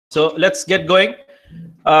So let's get going.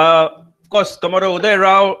 Of course, Commodore Uday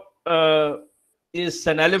Rao is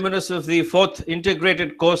an alumnus of the 4th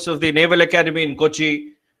integrated course of the Naval Academy in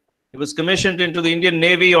Kochi. He was commissioned into the Indian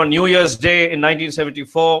Navy on New Year's Day in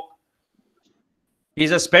 1974.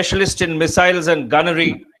 He's a specialist in missiles and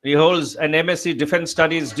gunnery. He holds an MSc Defense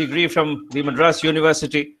Studies degree from the Madras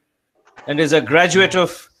University and is a graduate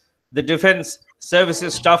of the Defense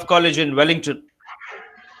Services Staff College in Wellington.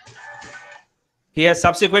 He has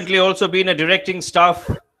subsequently also been a directing staff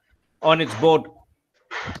on its board.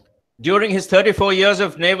 During his 34 years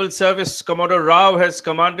of naval service, Commodore Rao has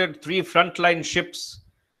commanded 3 frontline ships,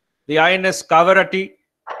 the INS Kavarati,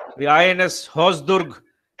 the INS Hosdurg,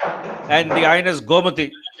 and the INS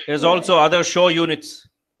Gomati. There's also other shore units.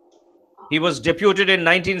 He was deputed in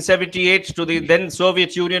 1978 to the then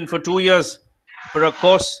Soviet Union for 2 years for a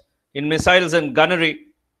course in missiles and gunnery,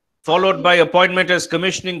 followed by appointment as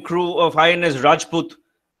commissioning crew of INS Rajput,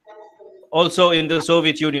 also in the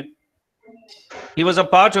Soviet Union. He was a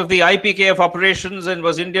part of the IPKF operations and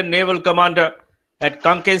was Indian Naval Commander at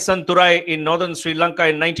Kankesanturai in northern Sri Lanka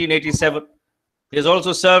in 1987. He has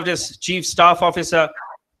also served as Chief Staff Officer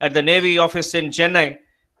at the Navy office in Chennai,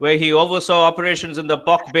 where he oversaw operations in the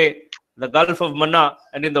Pok Bay, the Gulf of Mannar,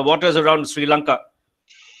 and in the waters around Sri Lanka.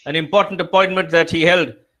 An important appointment that he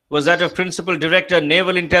held was that of Principal Director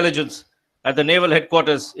Naval Intelligence at the Naval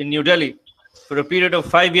Headquarters in New Delhi for a period of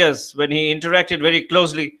 5 years, when he interacted very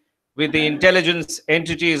closely with the intelligence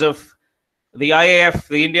entities of the IAF,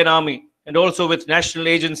 the Indian Army, and also with national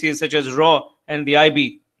agencies such as RAW and the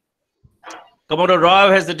IB. Commodore Rao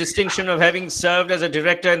has the distinction of having served as a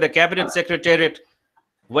director in the Cabinet Secretariat,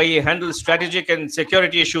 where he handles strategic and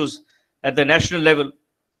security issues at the national level.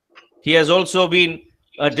 He has also been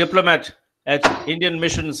a diplomat at Indian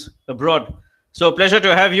missions abroad. So pleasure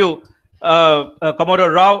to have you,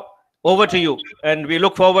 Commodore Rao. Over to you, and we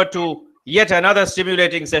look forward to yet another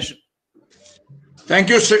stimulating session. Thank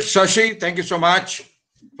you, Shashi. Thank you so much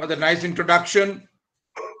for the nice introduction.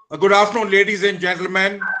 Good afternoon, ladies and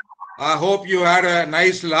gentlemen. I hope you had a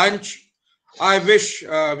nice lunch. I wish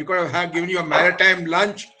we could have given you a maritime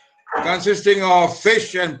lunch consisting of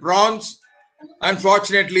fish and prawns.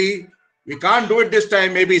 Unfortunately, we can't do it this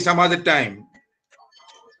time, maybe some other time.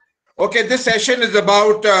 Okay, this session is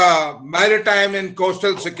about maritime and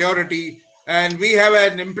coastal security, and we have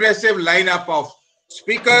an impressive lineup of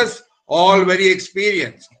speakers, all very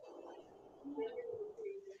experienced.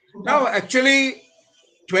 Now, actually,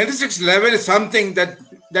 2611 is something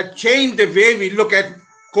that changed the way we look at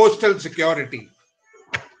coastal security.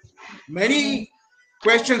 Many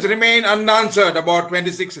questions remain unanswered about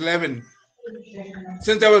 2611.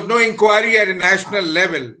 Since there was no inquiry at a national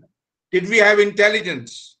level, did we have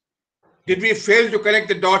intelligence? Did we fail to connect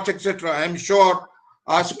the dots, etc.? I'm sure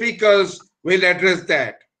our speakers will address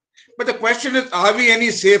that. But the question is, are we any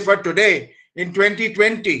safer today in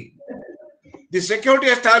 2020? The security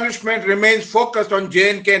establishment remains focused on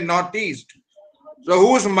J&K and Northeast. So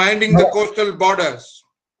who's minding the coastal borders?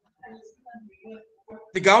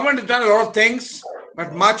 The government has done a lot of things,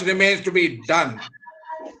 but much remains to be done.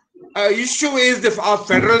 Issue is our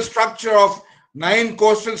federal structure of 9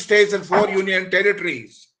 coastal states and 4 union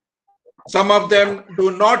territories. Some of them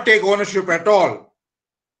do not take ownership at all,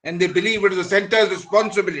 and they believe it is the center's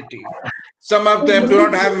responsibility. Some of them do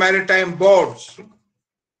not have maritime boards.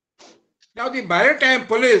 Now, the maritime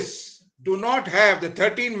police do not have, the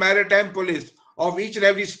 13 maritime police of each and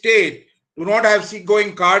every state do not have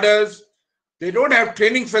seagoing cadres. They don't have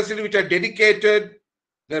training facilities which are dedicated.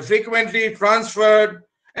 They're frequently transferred,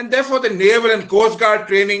 and therefore the naval and coast guard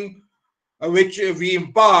training which we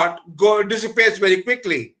impart dissipates very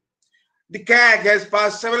quickly. The CAG has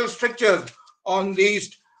passed several strictures on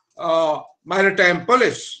these maritime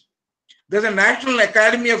police. There's a National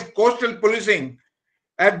Academy of Coastal Policing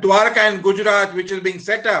at Dwarka and Gujarat, which is being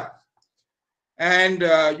set up. And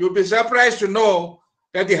you'll be surprised to know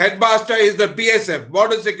that the headmaster is the BSF,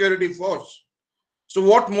 Border Security Force. So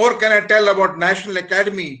what more can I tell about National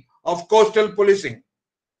Academy of Coastal Policing?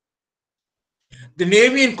 The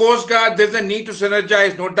Navy and Coast Guard, there's a need to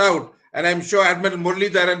synergize, no doubt. And I'm sure Admiral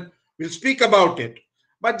Muralidharan will speak about it.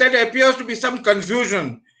 But there appears to be some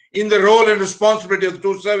confusion in the role and responsibility of the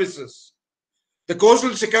two services. The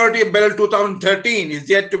Coastal Security Bill 2013 is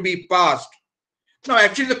yet to be passed. Now,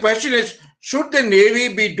 actually, the question is, should the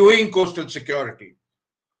Navy be doing coastal security?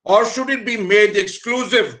 Or should it be made the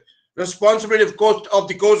exclusive responsibility of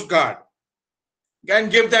the Coast Guard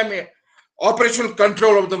and give them operational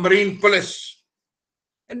control of the Marine Police?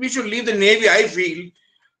 And we should leave the Navy, I feel,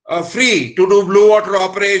 free to do blue water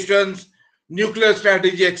operations, nuclear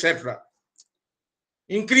strategy, etc.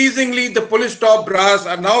 Increasingly, the police top brass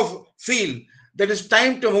are now feel that it's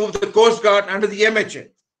time to move the Coast Guard under the MHA.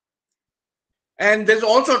 And there's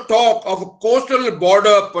also talk of a coastal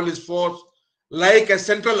border police force like a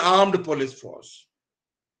central armed police force.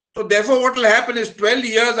 So therefore, what will happen is 12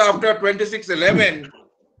 years after 2611,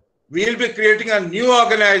 we'll be creating a new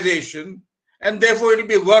organization, and therefore it will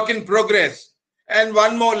be work in progress. And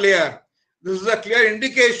one more layer, this is a clear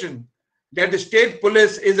indication that the state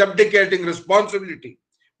police is abdicating responsibility.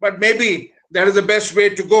 But maybe that is the best way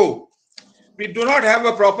to go. We do not have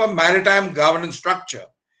a proper maritime governance structure.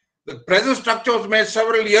 The present structure was made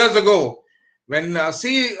several years ago when the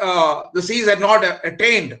seas had not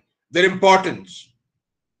attained their importance.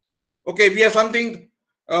 Okay, we have something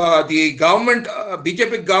the government,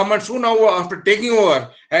 BJP government, soon after taking over,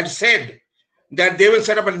 had said that they will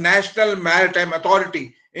set up a national maritime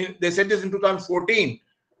authority. They said this in 2014.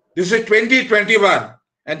 This is 2021,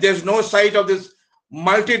 and there's no sight of this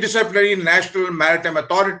multidisciplinary national maritime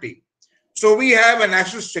authority. So we have a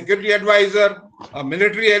national security advisor, a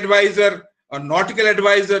military advisor, a nautical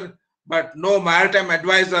advisor, but no maritime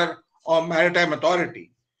advisor or maritime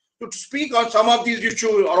authority. To speak on some of these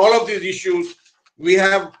issues or all of these issues, we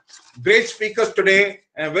have great speakers today,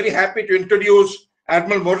 and I'm very happy to introduce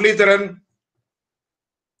Admiral Muralidharan,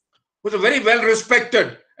 who's a very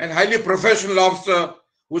well-respected and highly professional officer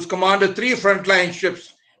who's commanded 3 frontline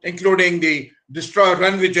ships, including the destroyer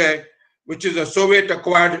Ranvijay, which is a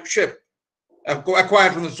Soviet-acquired ship,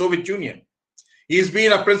 acquired from the Soviet Union. He's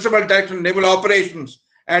been a principal director of naval operations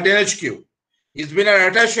at NHQ. He's been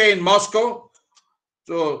an attaché in Moscow.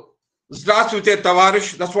 So, Zdravstvuyte,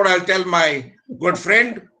 Tavarish, that's what I'll tell my good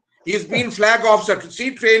friend. He's been flag officer at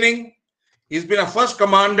sea training. He's been a first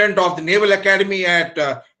commandant of the Naval Academy at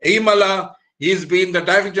Aimala. He's been the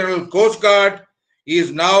Director General Coast Guard. He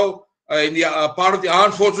is now in the part of the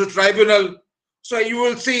Armed Forces Tribunal. So you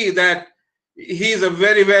will see that he is a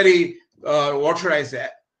very, very, what should I say,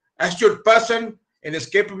 astute person in his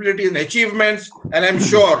capabilities and achievements. And I'm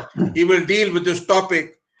sure he will deal with this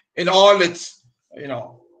topic in all its,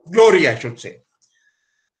 glory, I should say.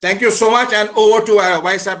 Thank you so much, and over to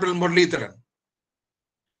Vice Admiral Muralidharan.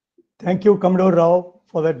 Thank you, Commodore Rao,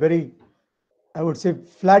 for that very, I would say,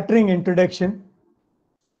 flattering introduction.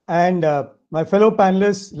 And my fellow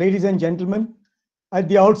panelists, ladies and gentlemen, at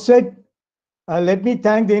the outset, let me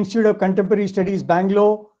thank the Institute of Contemporary Studies,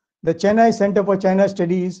 Bangalore, the Chennai Center for China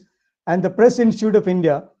Studies, and the Press Institute of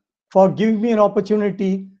India for giving me an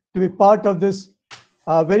opportunity to be part of this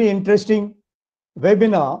very interesting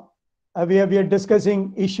webinar. We are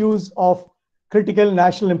discussing issues of critical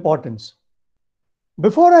national importance.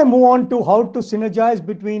 Before I move on to how to synergize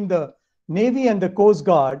between the Navy and the Coast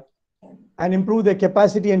Guard and improve their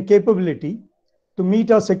capacity and capability to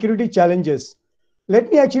meet our security challenges,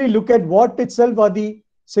 let me actually look at what itself are the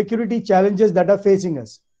security challenges that are facing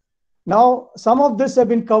us. Now, some of this have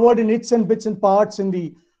been covered in its and bits and parts in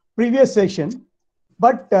the previous session,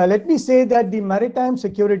 but let me say that the maritime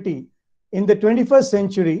security in the 21st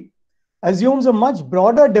century assumes a much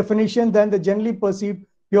broader definition than the generally perceived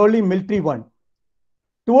purely military one.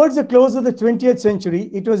 Towards the close of the 20th century,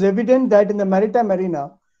 it was evident that in the maritime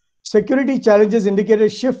arena, security challenges indicated a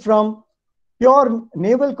shift from pure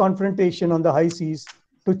naval confrontation on the high seas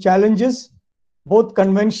to challenges, both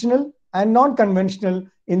conventional and non-conventional,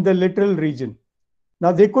 in the littoral region.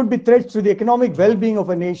 Now, they could be threats to the economic well-being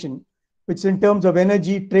of a nation, which in terms of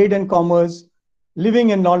energy, trade and commerce,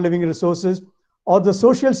 living and non-living resources, or the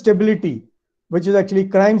social stability, which is actually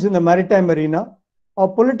crimes in the maritime arena,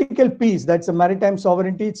 or political peace, that's the maritime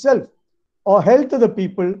sovereignty itself, or health of the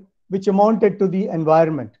people, which amounted to the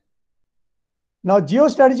environment. Now,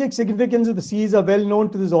 geostrategic significance of the seas are well known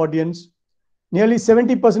to this audience. Nearly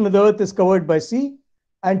 70% of the earth is covered by sea,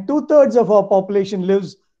 and 2/3 of our population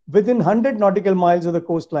lives within 100 nautical miles of the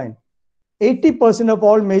coastline. 80% of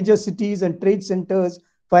all major cities and trade centers,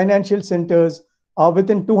 financial centers, are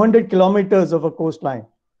within 200 kilometers of a coastline.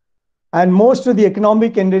 And most of the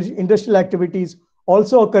economic and industrial activities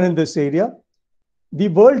also occur in this area. The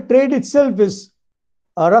world trade itself is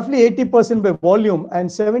roughly 80% by volume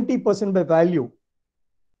and 70% by value.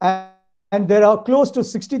 And there are close to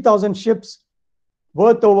 60,000 ships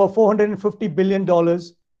worth over $450 billion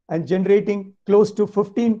and generating close to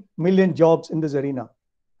 15 million jobs in this arena.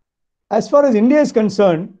 As far as India is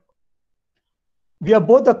concerned, we are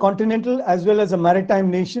both a continental as well as a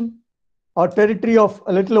maritime nation. Our territory of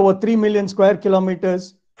a little over 3 million square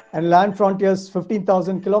kilometers and land frontiers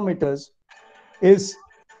 15,000 kilometers is,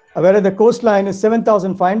 whereas the coastline is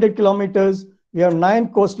 7,500 kilometers. We have 9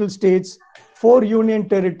 coastal states, 4 union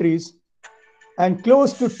territories, and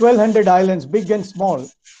close to 1,200 islands, big and small.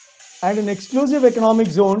 and an exclusive economic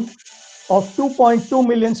zone of 2.2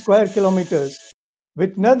 million square kilometers,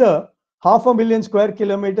 with another 500,000 square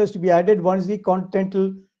kilometers to be added once the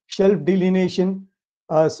continental shelf delineation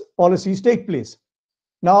policies take place.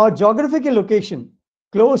 Now, our geographical location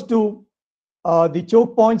close to the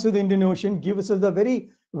choke points of the Indian Ocean gives us a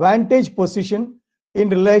very vantage position in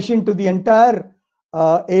relation to the entire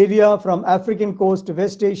area from African coast to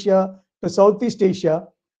West Asia to Southeast Asia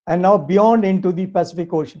and now beyond into the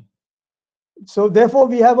Pacific Ocean. So therefore,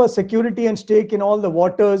 we have a security and stake in all the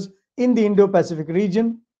waters in the Indo-Pacific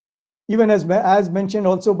region, even as mentioned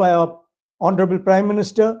also by our Honorable Prime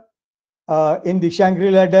Minister in the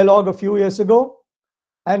Shangri-La dialogue a few years ago.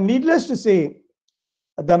 And needless to say,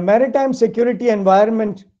 the maritime security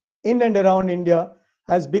environment in and around India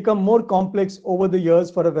has become more complex over the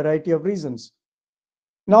years for a variety of reasons.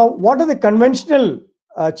 Now, what are the conventional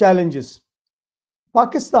challenges?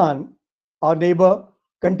 Pakistan, our neighbor,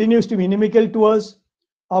 continues to be inimical to us.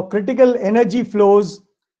 Our critical energy flows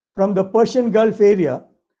from the Persian Gulf area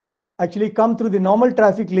actually come through the normal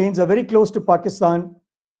traffic lanes, are very close to Pakistan,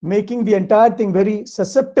 making the entire thing very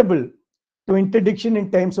susceptible to interdiction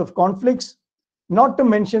in times of conflicts, not to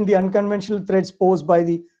mention the unconventional threats posed by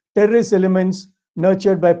the terrorist elements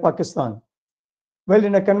nurtured by Pakistan. Well,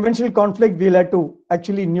 in a conventional conflict, we'll have to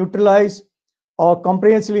actually neutralize or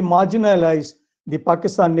comprehensively marginalize the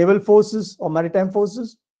Pakistan naval forces or maritime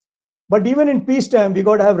forces. But even in peacetime, we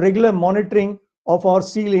got to have regular monitoring of our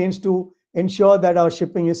sea lanes to ensure that our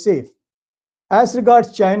shipping is safe. As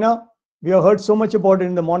regards China, we have heard so much about it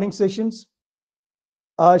in the morning sessions.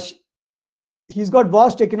 He's got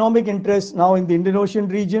vast economic interests now in the Indian Ocean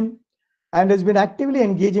region and has been actively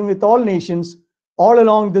engaging with all nations all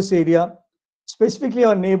along this area, specifically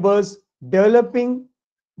our neighbors, developing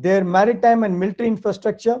their maritime and military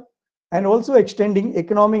infrastructure and also extending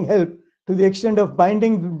economic help to the extent of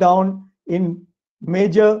binding them down in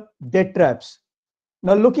major debt traps.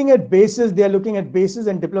 Now, looking at bases, they are looking at bases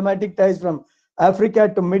and diplomatic ties from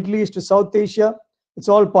Africa to Middle East to South Asia. It's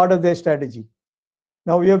all part of their strategy.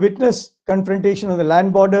 Now, we have witnessed confrontation on the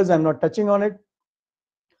land borders. I'm not touching on it.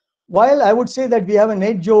 While I would say that we have an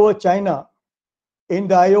edge over China in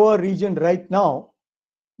the Iowa region right now,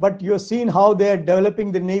 but you've seen how they are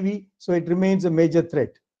developing the Navy, so it remains a major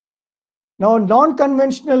threat. Now,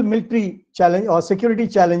 non-conventional military challenge or security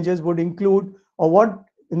challenges would include, or what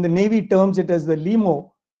in the Navy terms it as the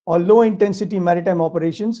LIMO, or low-intensity maritime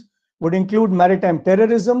operations, would include maritime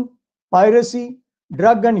terrorism, piracy,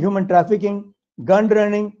 drug and human trafficking, gun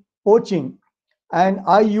running, poaching, and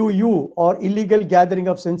IUU, or illegal gathering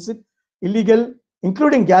of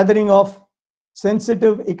including gathering of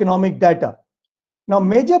sensitive economic data. Now,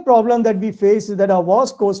 major problem that we face is that our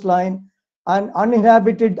vast coastline and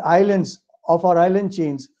uninhabited islands of our island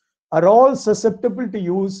chains are all susceptible to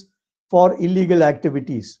use for illegal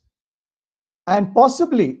activities. And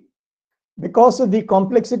possibly because of the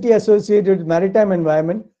complexity associated with maritime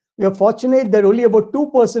environment, we are fortunate that only about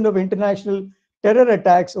 2% of international terror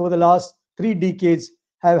attacks over the last 3 decades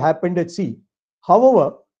have happened at sea.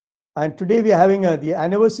 However, and today we are having the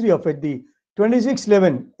anniversary of it, the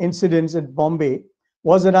 26/11 incidents at Bombay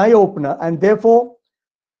was an eye-opener, and therefore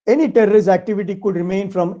any terrorist activity could remain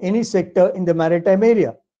from any sector in the maritime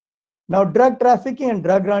area. Now, drug trafficking and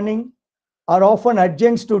drug running are often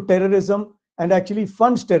adjuncts to terrorism and actually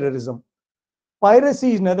funds terrorism.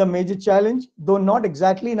 Piracy is another major challenge, though not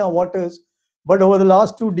exactly in our waters, but over the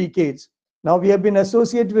last 2 decades. Now, we have been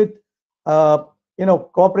associated with, we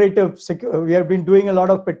have been doing a lot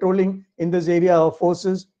of patrolling in this area of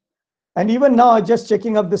forces. And even now, just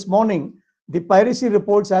checking up this morning, the piracy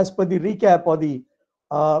reports as per the recap or the,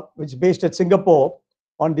 which is based at Singapore,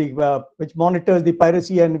 on the which monitors the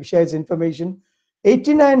piracy and shares information.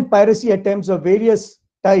 89 piracy attempts of various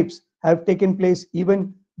types have taken place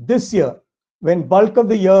even this year, when bulk of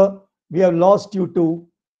the year we have lost due to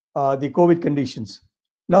the COVID conditions.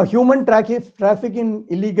 Now, human trafficking,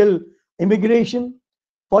 illegal immigration,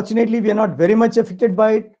 fortunately, we are not very much affected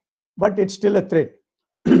by it, but it's still a threat.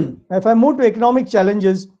 If I move to economic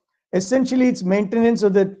challenges, essentially it's maintenance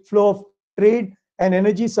of the flow of trade and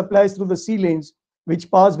energy supplies through the sea lanes, which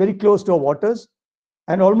pass very close to our waters.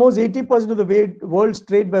 And almost 80% of the world's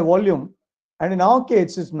trade by volume, and in our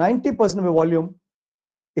case, it's 90% of the volume,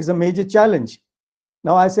 is a major challenge.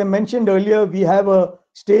 Now, as I mentioned earlier, we have a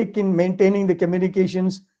stake in maintaining the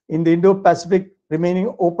communications in the Indo-Pacific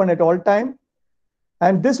remaining open at all time.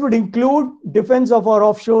 And this would include defense of our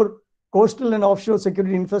offshore, coastal and offshore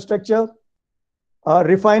security infrastructure,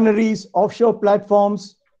 refineries, offshore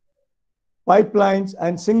platforms, pipelines,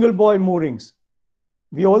 and single buoy moorings.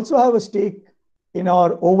 We also have a stake in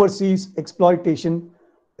our overseas exploitation,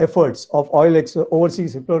 efforts of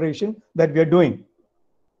overseas exploration that we are doing.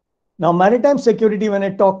 Now, maritime security, when I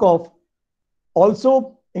talk of,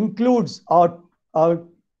 also includes our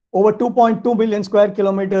over 2.2 million square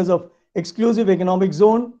kilometers of exclusive economic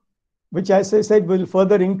zone, which, as I said, will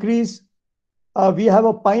further increase. We have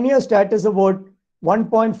a pioneer status about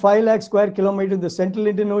 1.5 lakh square kilometers in the Central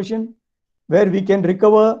Indian Ocean, where we can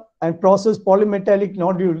recover and process polymetallic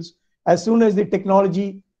nodules as soon as the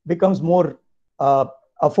technology becomes more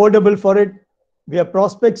affordable for it. We have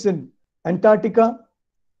prospects in Antarctica.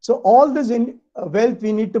 So all this wealth,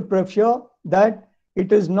 we need to ensure that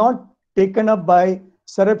it is not taken up by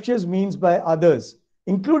surreptitious means by others,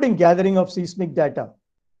 including gathering of seismic data.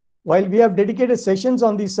 While we have dedicated sessions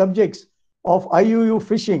on these subjects of IUU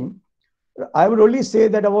fishing, I would only say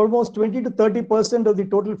that almost 20 to 30% of the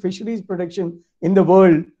total fisheries production in the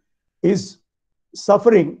world is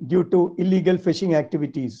suffering due to illegal fishing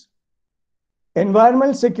activities.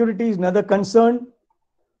 Environmental security is another concern.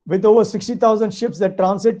 With over 60,000 ships that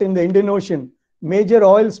transit in the Indian Ocean, major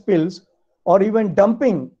oil spills or even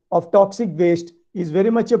dumping of toxic waste is very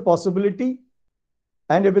much a possibility.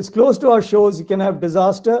 And if it's close to our shores, it can have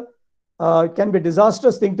disaster, can be a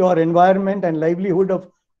disastrous thing to our environment and livelihood of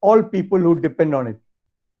all people who depend on it.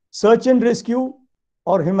 Search and rescue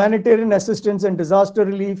or humanitarian assistance and disaster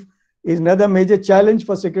relief is another major challenge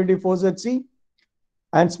for security forces at sea.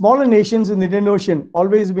 And smaller nations in the Indian Ocean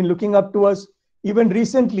always been looking up to us. Even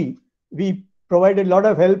recently, we provided a lot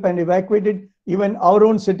of help and evacuated even our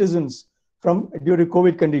own citizens from during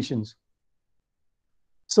COVID conditions.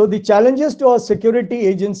 So the challenges to our security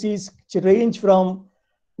agencies range from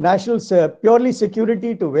national purely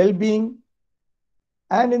security to well-being.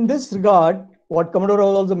 And in this regard, what Commodore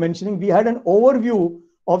was also mentioning, we had an overview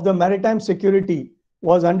of the maritime security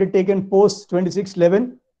was undertaken post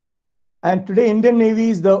 2611. And today, Indian Navy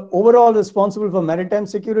is the overall responsible for maritime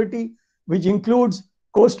security, which includes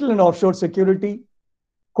coastal and offshore security.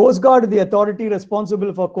 Coast Guard is the authority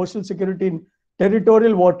responsible for coastal security in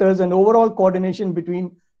territorial waters and overall coordination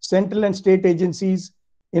between central and state agencies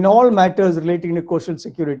in all matters relating to coastal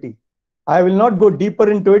security. I will not go deeper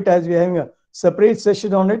into it as we are having a separate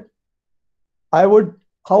session on it. I would,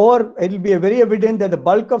 however, it will be very evident that the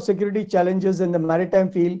bulk of security challenges in the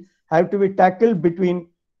maritime field have to be tackled between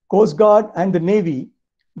Coast Guard and the Navy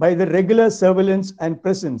by the regular surveillance and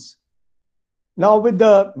presence. Now, with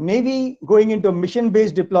the Navy going into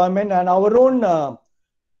mission-based deployment and our own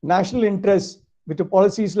national interests with the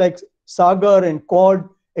policies like Sagar and Quad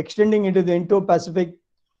extending into the Indo-Pacific,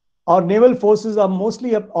 our naval forces are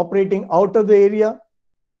mostly operating out of the area,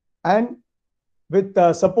 and with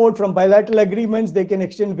support from bilateral agreements, they can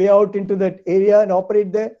extend way out into that area and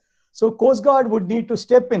operate there. So Coast Guard would need to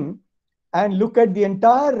step in and look at the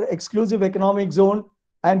entire exclusive economic zone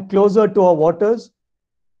and closer to our waters.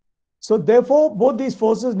 So therefore, both these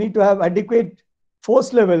forces need to have adequate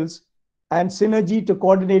force levels and synergy to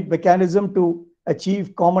coordinate mechanism to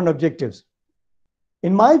achieve common objectives.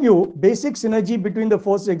 In my view, basic synergy between the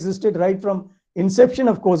forces existed right from inception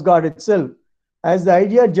of Coast Guard itself, as the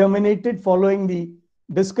idea germinated following the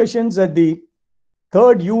discussions at the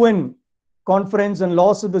third UN Conference on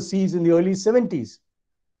Laws of the Seas in the early 70s.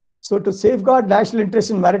 So to safeguard national interest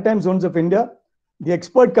in maritime zones of India, the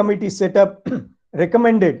expert committee set up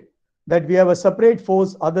recommended that we have a separate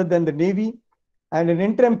force other than the Navy, and an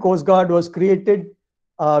interim Coast Guard was created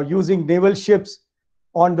using naval ships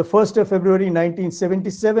on the 1st of February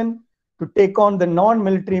 1977 to take on the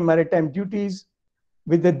non-military maritime duties,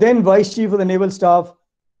 with the then Vice Chief of the Naval Staff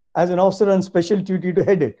as an officer on special duty to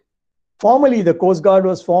head it. Formally, the Coast Guard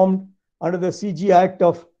was formed under the CG Act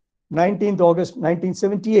of 19th August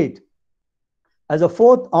 1978 as a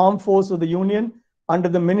fourth armed force of the Union under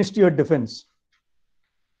the Ministry of Defense.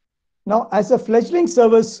 Now, as a fledgling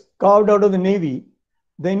service carved out of the Navy,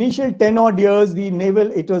 the initial 10 odd years,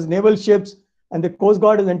 it was naval ships, and the Coast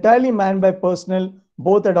Guard is entirely manned by personnel,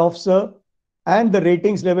 both at officer and the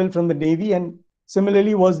ratings level from the Navy, and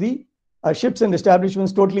similarly was the ships and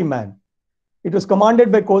establishments totally manned. It was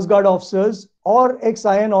commanded by Coast Guard officers or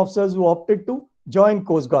ex-IN officers who opted to join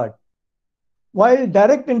Coast Guard. While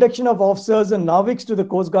direct induction of officers and navics to the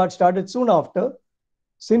Coast Guard started soon after,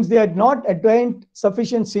 since they had not attained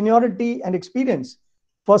sufficient seniority and experience,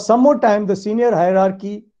 for some more time, the senior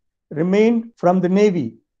hierarchy remained from the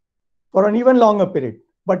Navy for an even longer period.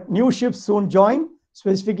 But new ships soon joined,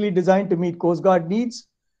 specifically designed to meet Coast Guard needs,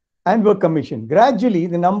 and were commissioned. Gradually,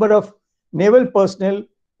 the number of naval personnel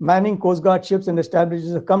manning Coast Guard ships and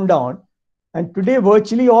establishments have come down. And today,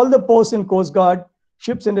 virtually all the posts in Coast Guard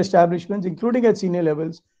ships and establishments, including at senior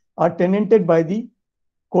levels, are tenanted by the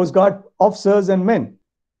Coast Guard officers and men.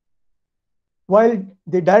 While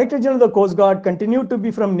the Director General of the Coast Guard continued to be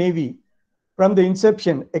from Navy from the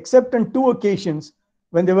inception, except on 2 occasions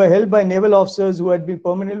when they were held by naval officers who had been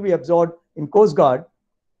permanently absorbed in Coast Guard.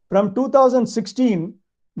 From 2016,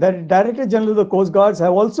 the Director General of the Coast Guards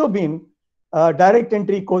have also been direct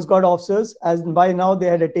entry Coast Guard officers, as by now they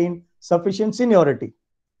had attained sufficient seniority.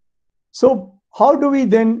 So how do we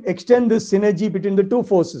then extend this synergy between the 2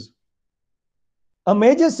 forces? A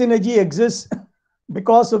major synergy exists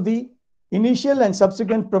because of the initial and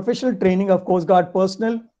subsequent professional training of Coast Guard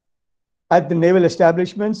personnel at the naval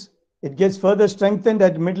establishments. It gets further strengthened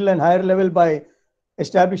at middle and higher level by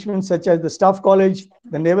establishments such as the Staff College,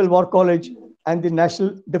 the Naval War College, and the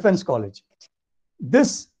National Defense College.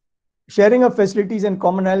 This sharing of facilities and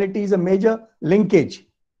commonality is a major linkage.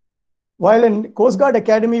 While a Coast Guard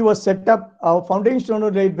Academy was set up, our foundation stone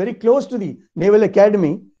was laid very close to the Naval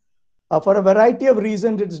Academy. For a variety of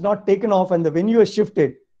reasons, it is not taken off and the venue has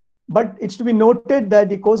shifted. But it's to be noted that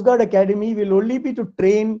the Coast Guard Academy will only be to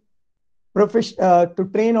train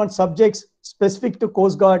on subjects specific to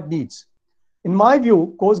Coast Guard needs. In my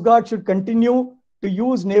view, Coast Guard should continue to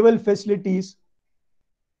use naval facilities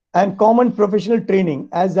and common professional training,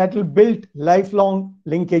 as that will build lifelong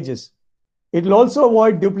linkages. It will also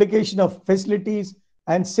avoid duplication of facilities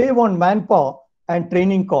and save on manpower and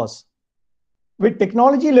training costs. With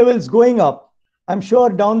technology levels going up, I'm sure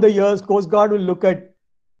down the years, Coast Guard will look at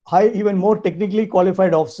even more technically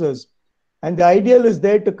qualified officers. And the ideal is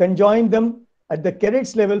there to conjoin them at the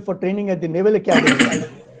cadets level for training at the Naval Academy,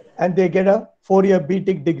 and they get a 4-year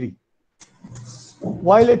BTech degree.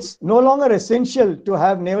 While it's no longer essential to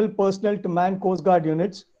have naval personnel to man Coast Guard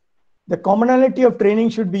units, the commonality of training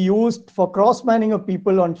should be used for cross-manning of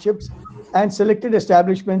people on ships and selected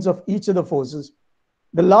establishments of each of the forces.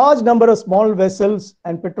 The large number of small vessels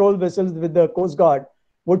and patrol vessels with the Coast Guard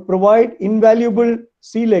would provide invaluable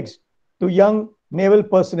sea legs to young naval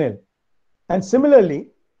personnel. And similarly,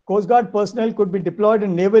 Coast Guard personnel could be deployed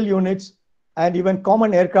in naval units and even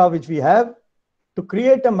common aircraft, which we have, to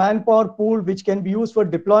create a manpower pool which can be used for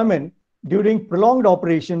deployment during prolonged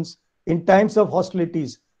operations in times of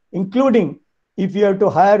hostilities, including if we have to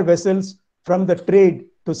hire vessels from the trade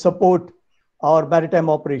to support our maritime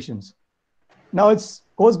operations. Now,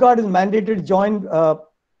 Coast Guard is mandated to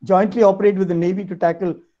jointly operate with the Navy to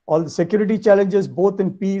tackle all the security challenges, both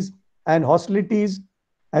in peace and hostilities.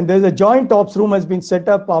 And there's a joint ops room has been set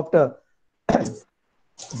up after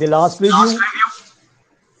the last review,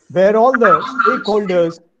 where all the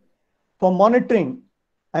stakeholders for monitoring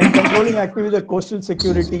and controlling activities of coastal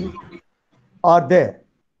security are there.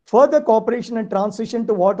 Further cooperation and transition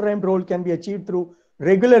to water-aimed role can be achieved through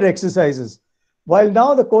regular exercises. While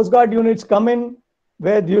now the Coast Guard units come in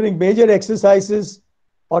where during major exercises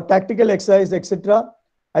or tactical exercise, etc.,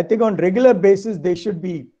 I think on regular basis they should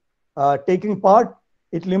be taking part.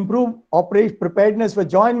 It will improve operation preparedness for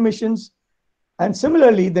joint missions. And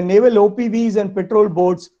similarly, the naval OPVs and patrol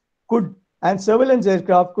boats and surveillance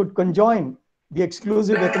aircraft could conjoin the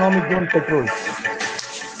exclusive economic zone patrols.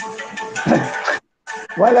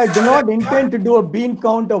 While I do not intend to do a bean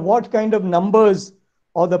count of what kind of numbers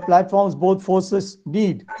or the platforms both forces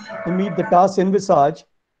need to meet the tasks envisaged,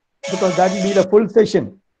 because that will need a full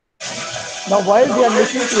session. Now, while we are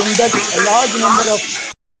looking to induct a large number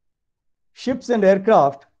of ships and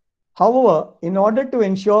aircraft, however, in order to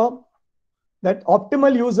ensure that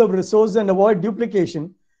optimal use of resources and avoid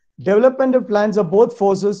duplication, development of plans of both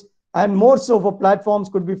forces and more so for platforms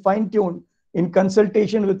could be fine-tuned in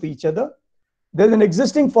consultation with each other. There's an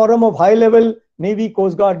existing forum of high-level Navy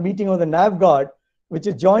Coast Guard meeting of the Nav Guard, which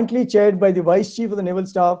is jointly chaired by the Vice Chief of the Naval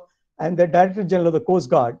Staff and the Director General of the Coast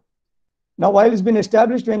Guard. Now, while it's been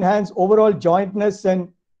established to enhance overall jointness and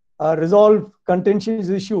resolve contentious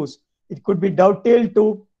issues, it could be dovetailed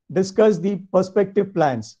to discuss the perspective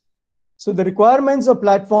plans. So the requirements of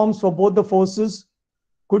platforms for both the forces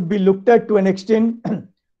could be looked at to an extent to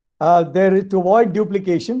avoid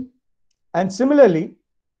duplication. And similarly,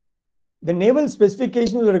 the naval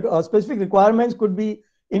specifications or specific requirements could be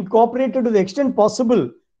incorporated to the extent possible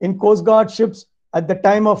in Coast Guard ships at the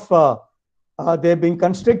time of they're being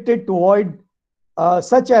constructed to avoid,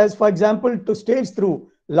 such as, for example, to stage through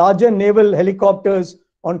larger naval helicopters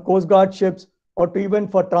on Coast Guard ships or to even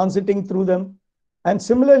for transiting through them. And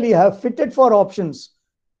similarly have fitted for options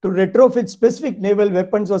to retrofit specific naval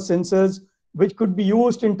weapons or sensors which could be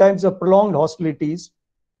used in times of prolonged hostilities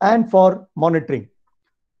and for monitoring.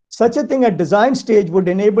 Such a thing at design stage would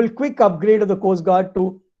enable quick upgrade of the Coast Guard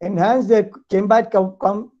to enhance their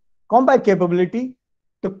combat capability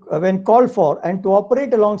when called for and to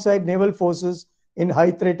operate alongside naval forces in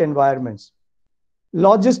high threat environments.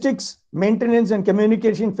 Logistics, maintenance, and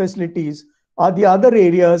communication facilities are the other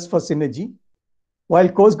areas for synergy. While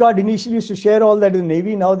Coast Guard initially used to share all that with the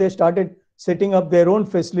Navy, now they started setting up their own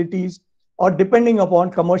facilities or depending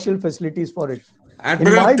upon commercial facilities for it.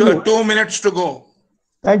 Admiral, 2 minutes to go.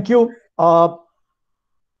 Thank you.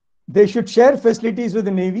 They should share facilities with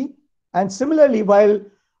the Navy. And similarly, while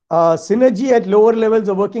synergy at lower levels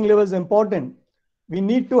or working levels is important, we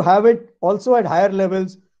need to have it also at higher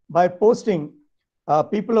levels by posting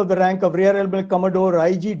people of the rank of Rear Admiral Commodore,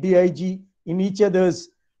 IG, DIG in each other's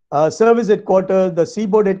service headquarters, the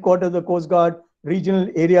seaboard headquarters, the Coast Guard, regional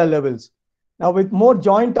area levels. Now, with more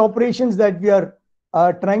joint operations that we are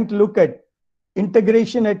trying to look at,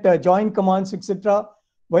 integration at joint commands, etc.,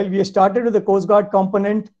 while we started with the Coast Guard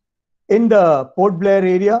component in the Port Blair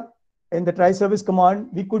area, in the Tri-Service Command,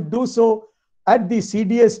 we could do so at the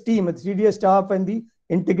CDS team, at CDS staff and the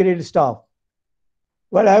integrated staff.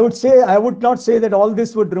 Well, I would not say that all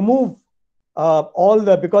this would remove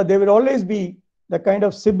because there will always be the kind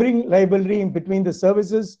of sibling rivalry in between the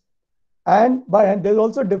services, and there's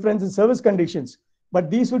also difference in service conditions,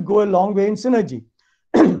 but these would go a long way in synergy.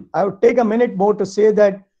 I would take a minute more to say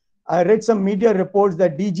that I read some media reports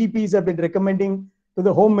that DGPs have been recommending to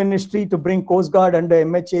the Home Ministry to bring Coast Guard under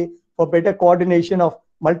MHA for better coordination of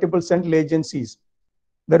multiple central agencies.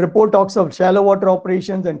 The report talks of shallow water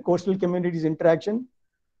operations and coastal communities interaction.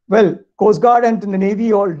 Well, Coast Guard and the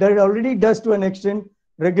Navy already does to an extent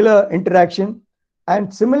regular interaction.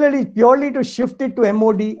 And similarly, purely to shift it to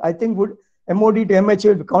MOD, I think MOD to MHA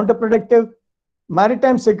would be counterproductive.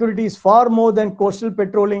 Maritime security is far more than coastal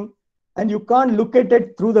patrolling, and you can't look at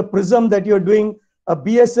it through the prism that you're doing a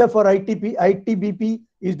BSF or ITBP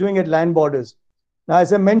is doing at land borders. Now,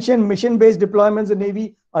 as I mentioned, mission-based deployments in the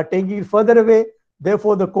Navy are taking it further away.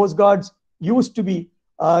 Therefore, the Coast Guards used to be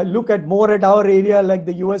look at more at our area, like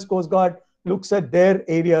the US Coast Guard looks at their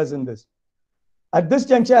areas in this. At this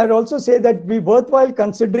juncture, I'd also say that we worthwhile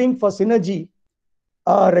considering for synergy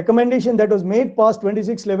a recommendation that was made past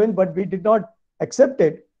 2611, but we did not accept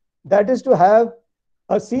it. That is to have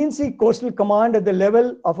a CNC Coastal Command at the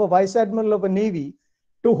level of a Vice Admiral of a Navy,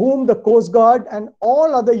 to whom the Coast Guard and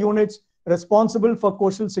all other units responsible for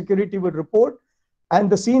coastal security would report, and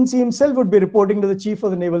the CNC himself would be reporting to the Chief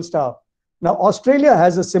of the Naval Staff. Now, Australia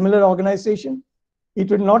has a similar organization. It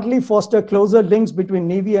will not only foster closer links between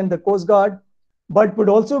Navy and the Coast Guard, but would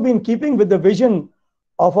also be in keeping with the vision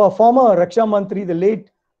of our former Raksha Mantri, the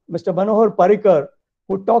late Mr. Manohar Parrikar,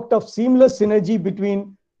 who talked of seamless synergy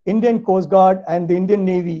between Indian Coast Guard and the Indian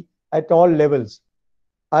Navy at all levels.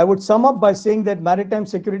 I would sum up by saying that maritime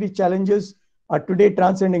security challenges are today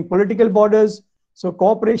transcending political borders. So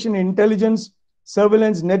cooperation in intelligence,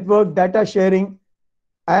 surveillance, network, data sharing,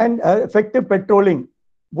 and effective patrolling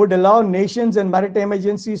would allow nations and maritime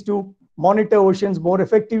agencies to monitor oceans more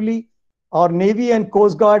effectively. Our Navy and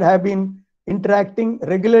Coast Guard have been interacting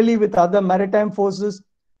regularly with other maritime forces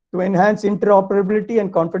to enhance interoperability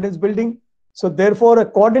and confidence building. So therefore, a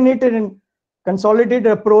coordinated and consolidated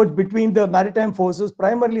approach between the maritime forces,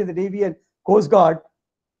 primarily the Navy and Coast Guard,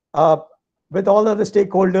 with all other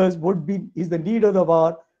stakeholders is the need of the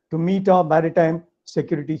hour to meet our maritime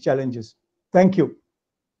security challenges. Thank you.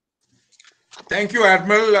 Thank you,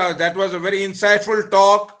 Admiral. That was a very insightful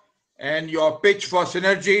talk, and your pitch for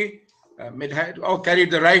synergy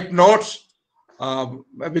carried the right notes.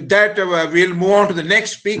 With that, we'll move on to the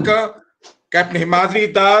next speaker, Captain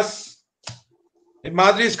Himadri Das.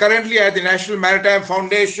 Himadri is currently at the National Maritime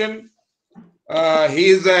Foundation. He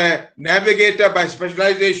is a navigator by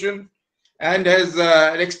specialization and has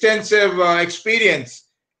extensive experience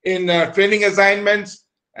in training assignments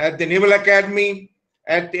at the Naval Academy,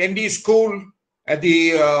 at the ND School, at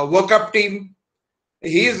the workup team.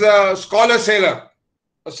 He is a scholar sailor,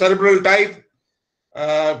 a cerebral type.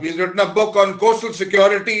 He's written a book on coastal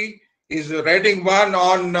security. He's writing one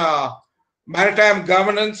on maritime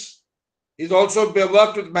governance. He's also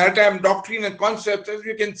worked with maritime doctrine and concepts. As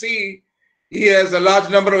you can see, he has a large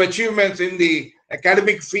number of achievements in the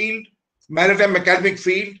academic field, maritime academic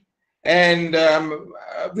field. And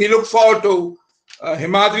we look forward to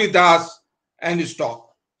Himadri Das and his talk.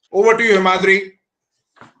 Over to you, Himadri.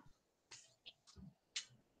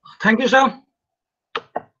 Thank you, sir.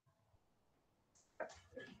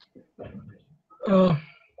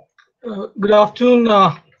 Good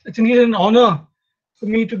afternoon. It's indeed an honor for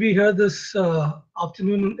me to be here this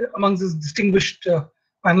afternoon amongst this distinguished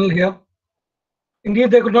panel here.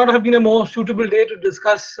 Indeed, there could not have been a more suitable day to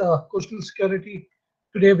discuss coastal security,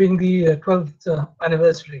 today being the 12th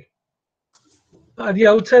anniversary. At the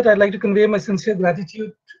outset, I'd like to convey my sincere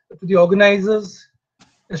gratitude to the organizers,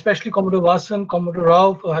 especially Commodore Vasan, Commodore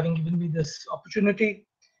Rao, for having given me this opportunity,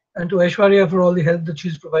 and to Aishwarya for all the help that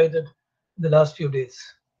she's provided in the last few days.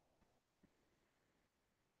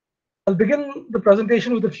 I'll begin the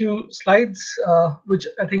presentation with a few slides, which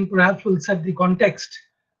I think perhaps will set the context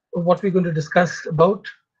of what we're going to discuss about.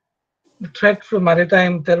 The threat from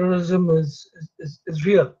maritime terrorism is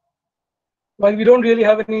real. While we don't really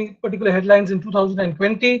have any particular headlines in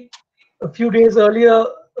 2020, a few days earlier,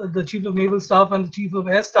 the Chief of Naval Staff and the Chief of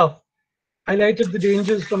Air Staff highlighted the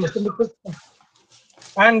dangers from asymmetric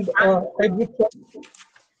and hybrid threats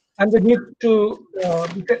and the need to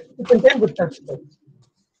contend with such threats.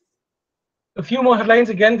 A few more headlines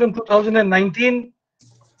again from 2019.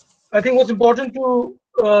 I think what's important to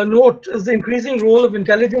note is the increasing role of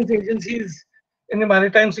intelligence agencies in the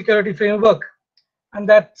maritime security framework, and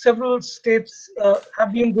that several states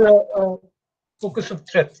have been the focus of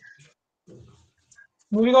threats.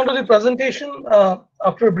 Moving on to the presentation,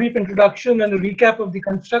 after a brief introduction and a recap of the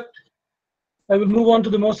construct, I will move on to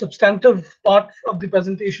the more substantive part of the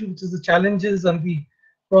presentation, which is the challenges and the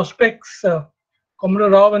prospects.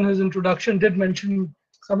 Commodore Rao in his introduction did mention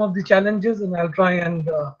some of the challenges, and I'll try and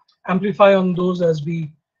amplify on those as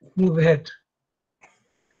we move ahead.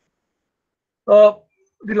 The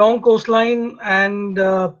long coastline and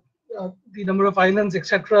the number of islands,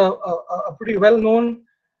 etc., are pretty well known.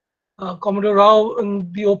 Commodore Rao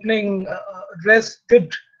in the opening address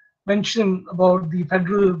did mention about the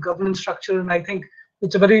federal governance structure, and I think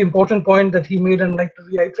it's a very important point that he made, and I'd like to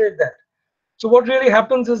reiterate that. So what really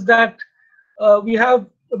happens is that we have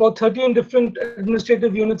about 13 different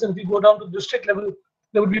administrative units, and if you go down to district level,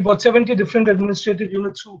 there would be about 70 different administrative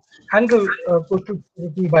units who handle coastal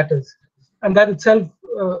security matters, and that itself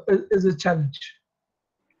is a challenge.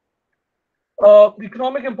 The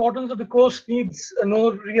economic importance of the coast needs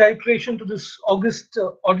no reiteration to this August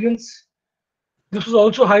audience. This was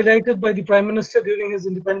also highlighted by the Prime Minister during his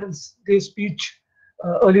Independence Day speech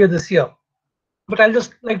earlier this year. But I'll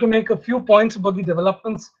just like to make a few points about the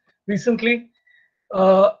developments recently.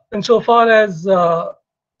 Insofar as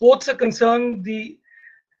ports are concerned,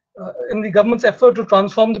 in the government's effort to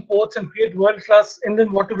transform the ports and create world-class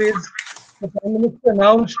inland waterways, the Prime Minister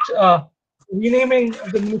announced renaming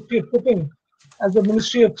the Ministry of Shipping as the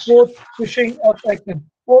Ministry of Port, Fishing,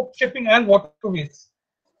 Port, Shipping and Waterways.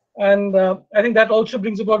 And I think that also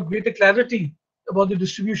brings about greater clarity about the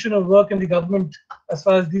distribution of work in the government as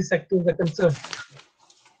far as these sectors are concerned.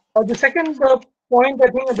 The second point, I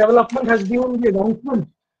think, a development has been the announcement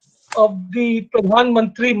of the Pradhan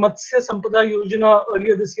Mantri Matsya Sampada Yojana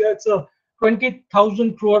earlier this year. It's a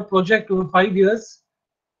 20,000 crore project over 5 years.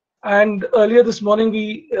 And earlier this morning,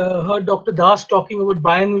 we heard Dr. Das talking about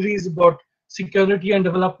binaries, about security and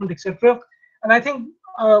development, etc. And I think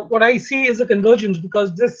what I see is a convergence,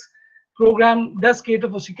 because this program does cater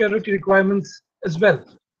for security requirements as well.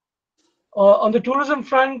 On the tourism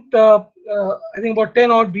front, I think about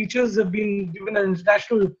 10 odd beaches have been given an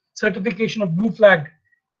international certification of Blue Flag,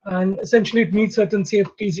 and essentially it meets certain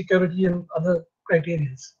safety, security, and other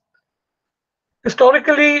criteria.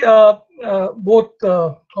 Historically, both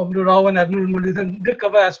Commodore Rao and Admiral Muralidharan did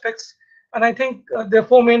cover aspects, and I think there are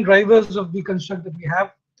four main drivers of the construct that we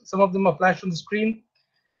have. Some of them are flashed on the screen.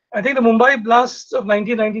 I think the Mumbai blasts of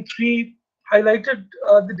 1993 highlighted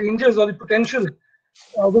the dangers or the potential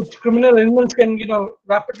which criminal elements can,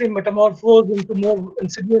 rapidly metamorphose into more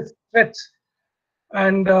insidious threats.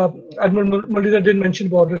 And Admiral Muralidharan did mention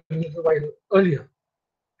about it a little while earlier.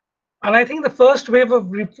 And I think the first wave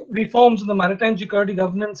of reforms in the maritime security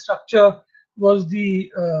governance structure was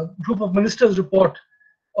the Group of Ministers report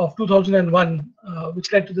of 2001,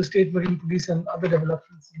 which led to the State Marine Police and other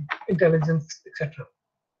developments in intelligence, etc.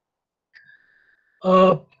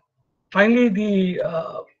 Finally,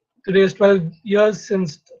 today is 12 years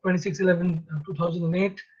since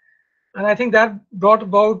 26/11/2008, and I think that brought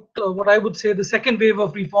about what I would say the second wave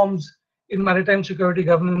of reforms in maritime security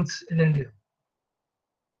governance in India.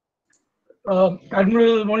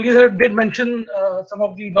 Admiral Muralidharan did mention some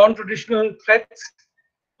of the non-traditional threats,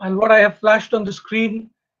 and what I have flashed on the screen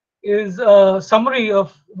is a summary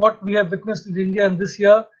of what we have witnessed in India in this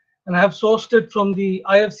year, and I have sourced it from the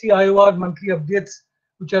IFC IOR monthly updates,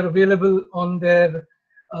 which are available on their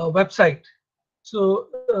website.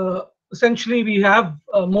 So essentially, we have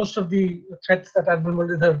most of the threats that Admiral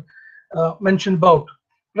Muralidharan mentioned about.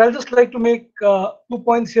 But I'll just like to make 2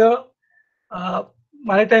 points here.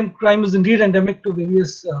 Maritime crime is indeed endemic to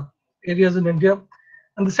various areas in India.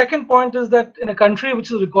 And the second point is that in a country which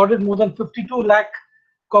has recorded more than 52 lakh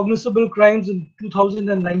cognizable crimes in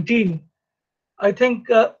 2019, I think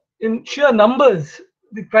in sheer numbers,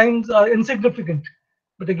 the crimes are insignificant.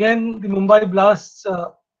 But again, the Mumbai blasts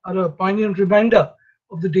are a poignant reminder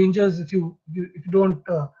of the dangers if you don't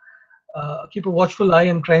keep a watchful eye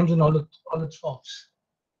on crimes in all its forms.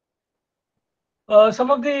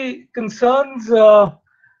 Some of the concerns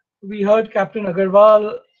we heard Captain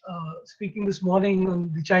Agarwal speaking this morning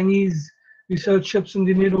on the Chinese research ships in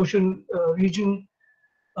the Indian Ocean region.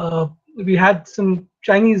 We had some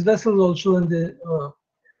Chinese vessels also in the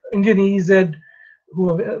Indian EEZ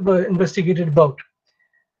who were investigated about.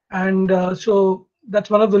 And so that's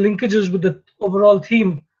one of the linkages with the overall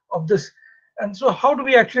theme of this. And so how do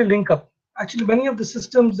we actually link up? Actually, many of the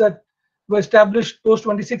systems that were established post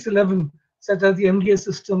 2611, such as the MDA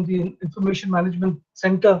system, the Information Management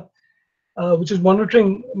Center, which is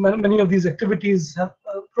monitoring many of these activities,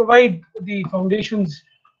 provide the foundations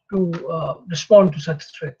to respond to such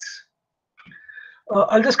threats.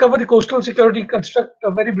 I'll just cover the coastal security construct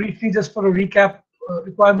very briefly, just for a recap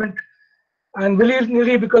requirement. And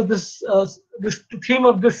really, because this theme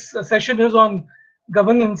of this session is on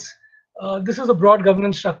governance, this is a broad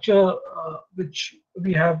governance structure which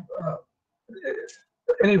we have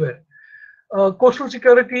anywhere. Coastal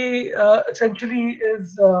security essentially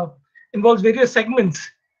involves various segments,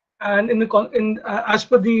 and as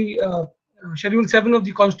per the Schedule 7 of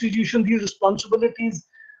the Constitution, these responsibilities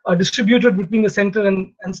are distributed between the center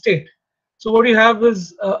and state. So what you have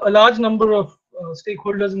is a large number of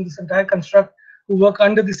stakeholders in this entire construct who work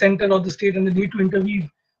under the center or the state, and they need to interweave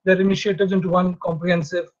their initiatives into one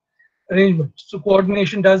comprehensive arrangement. So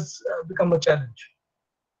coordination does become a challenge.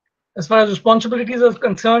 As far as responsibilities are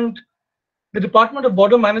concerned, the Department of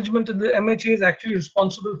Border Management and the MHA is actually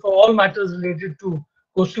responsible for all matters related to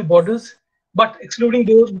coastal borders, but excluding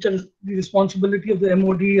those which are the responsibility of the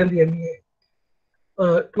MOD and the MEA.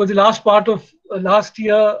 Towards the last part of last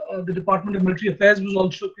year, the Department of Military Affairs was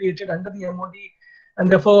also created under the MOD,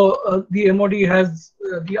 and therefore the MOD has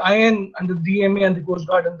the IN under the DMA and the Coast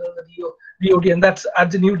Guard under the DOD, and that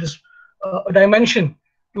adds a new dimension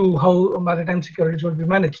to how maritime security is going to be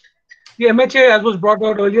managed. The MHA, as was brought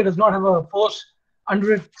out earlier, does not have a force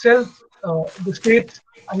under itself. The states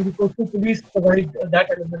and the coastal police provide that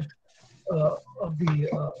element of the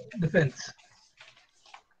defense.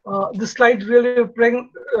 This slide really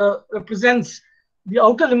represents the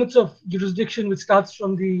outer limits of jurisdiction, which starts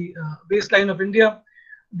from the baseline of India.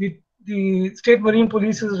 The state marine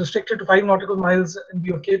police is restricted to 5 nautical miles in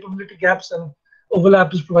view of capability gaps, and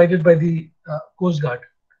overlap is provided by the Coast Guard.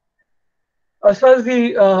 As far as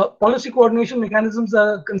the policy coordination mechanisms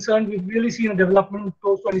are concerned, we've really seen a development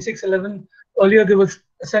post 2611. Earlier, there was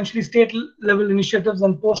essentially state-level initiatives,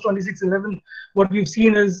 and post 2611, what we've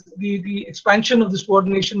seen is the expansion of this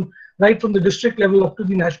coordination right from the district level up to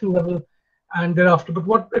the national level and thereafter. But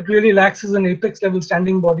what it really lacks is an apex-level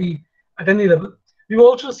standing body at any level. We've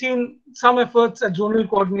also seen some efforts at zonal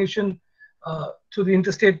coordination to the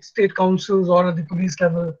interstate state councils or at the police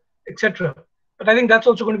level, etc. But I think that's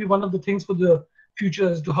also going to be one of the things for the future,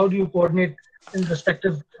 as to how do you coordinate in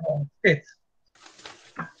respective states.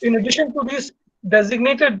 In addition to these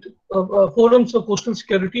designated forums for coastal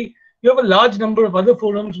security, you have a large number of other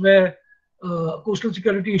forums where coastal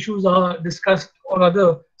security issues are discussed, or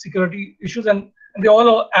other security issues, and they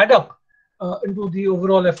all add up into the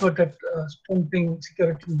overall effort at strengthening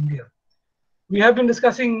security in India. We have been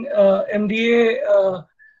discussing MDA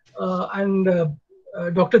and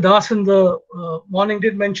Dr. Das in the morning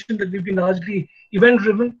did mention that we've been largely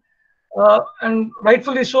event-driven, and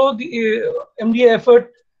rightfully so. The MDA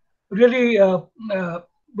effort really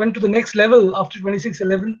went to the next level after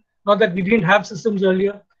 2611. Not that we didn't have systems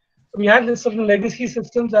earlier. We had certain legacy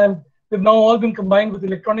systems, and they've now all been combined with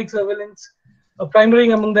electronic surveillance.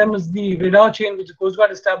 Primary among them is the radar chain, which the Coast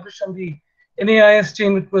Guard established, and the NAIS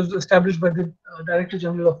chain, which was established by the Director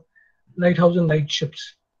General of Lighthouse and Lightships.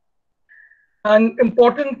 And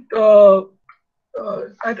important, I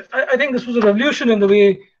think this was a revolution in the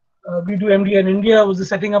way we do MDA in India, was the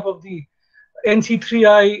setting up of the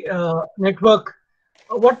NC3I network.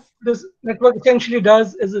 What this network essentially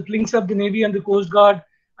does is it links up the Navy and the Coast Guard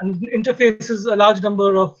and interfaces a large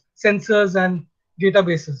number of sensors and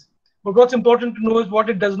databases. But what's important to know is what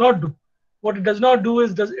it does not do. What it does not do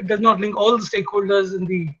is it does not link all the stakeholders in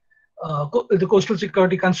the coastal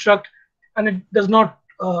security construct, and it does not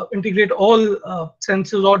integrate all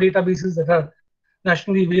sensors or databases that are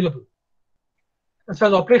nationally available. As far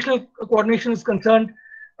as operational coordination is concerned,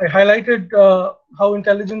 I highlighted how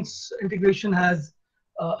intelligence integration has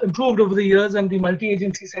improved over the years, and the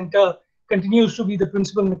multi-agency center continues to be the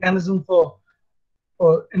principal mechanism for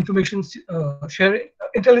information sharing,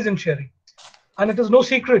 intelligence sharing. And it is no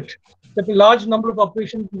secret that a large number of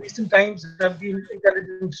operations in recent times have been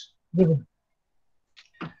intelligence driven.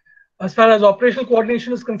 As far as operational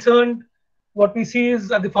coordination is concerned, what we see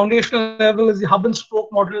is at the foundational level is the hub and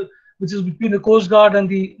spoke model, which is between the Coast Guard and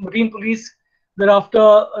the Marine Police.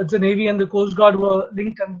 Thereafter, the Navy and the Coast Guard were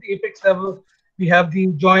linked, and at the apex level, we have the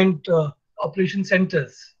joint operation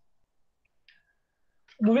centers.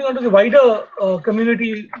 Moving on to the wider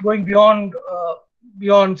community, going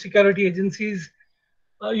beyond security agencies,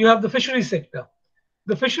 you have the fisheries sector.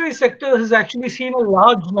 The fisheries sector has actually seen a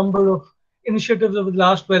large number of initiatives over the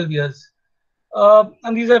last 12 years.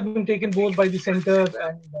 And these have been taken both by the center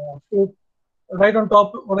and state. Right on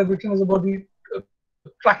top, what I've written is about the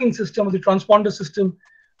tracking system, or the transponder system,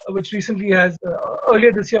 which recently has,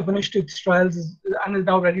 earlier this year, finished its trials and is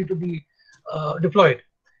now ready to be deployed.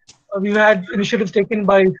 We've had initiatives taken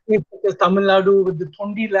by states such as Tamil Nadu with the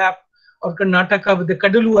Thondi app, or Karnataka with the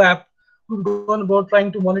Kadalu app, who've gone about trying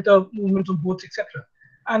to monitor movements of boats, etc.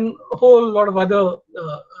 And a whole lot of other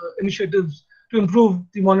initiatives to improve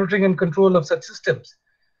the monitoring and control of such systems.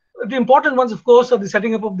 The important ones, of course, are the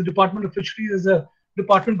setting up of the Department of Fisheries as a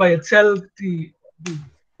department by itself, the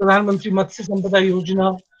Pradhan Mantri Matsya Sampada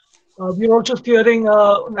Yojana. We are also steering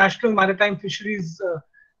a National Maritime Fisheries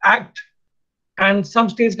Act, and some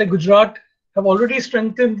states like Gujarat have already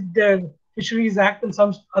strengthened their Fisheries Act, and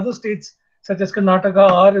some other states such as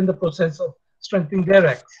Karnataka are in the process of strengthening their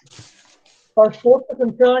acts. As far as ports are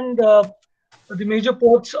concerned, the major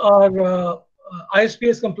ports are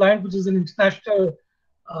ISPS compliant, which is an international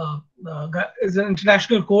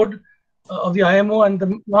code of the IMO, and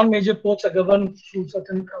the non-major ports are governed through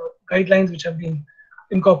certain guidelines which have been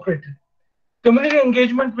incorporated. Community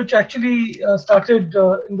engagement, which actually started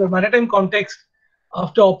in the maritime context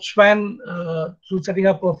after OPSWAN, through setting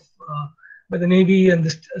up of by the Navy and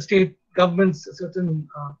the state governments, certain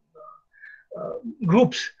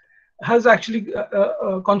groups, has actually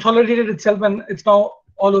consolidated itself, and it's now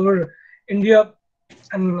all over India.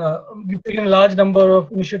 And we've taken a large number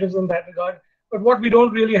of initiatives in that regard. But what we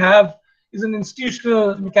don't really have is an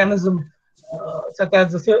institutional mechanism, such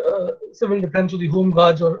as the civil defense or the home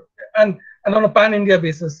guards, and on a pan-India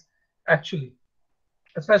basis, actually.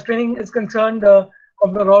 As far as training is concerned,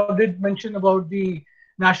 Governor Rao did mention about the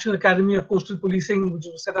National Academy of Coastal Policing, which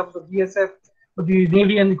was set up with the BSF, but the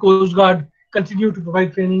Navy and the Coast Guard continue to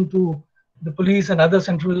provide training to the police and other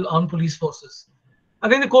central armed police forces. I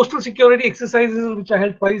think the coastal security exercises, which are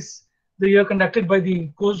held twice the year, conducted by the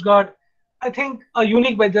Coast Guard, I think are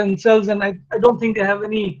unique by themselves, and I don't think they have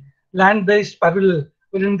any land-based parallel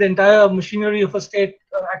wherein the entire machinery of a state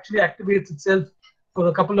actually activates itself for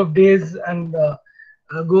a couple of days and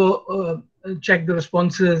go check the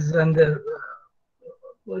responses and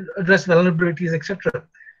address vulnerabilities, etc.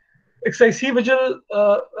 Exercise Sea Vigil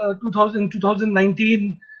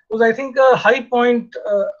 2019 was, I think, a high point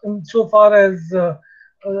insofar as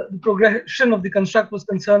the progression of the construct was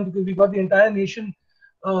concerned, because we got the entire nation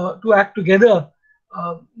to act together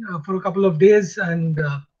for a couple of days, and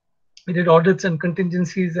we did audits and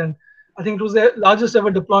contingencies, and I think it was the largest ever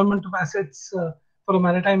deployment of assets for a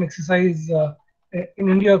maritime exercise in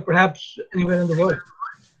India, perhaps anywhere in the world.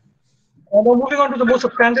 Now moving on to the more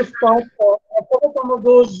substantive part, I covered some of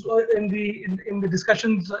those in the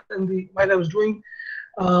discussions while I was doing.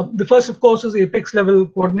 The first, of course, is apex level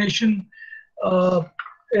coordination.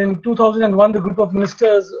 In 2001, the group of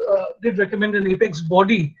ministers did recommend an apex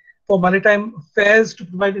body for maritime affairs to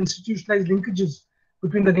provide institutionalized linkages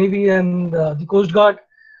between the Navy and the Coast Guard.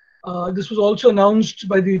 This was also announced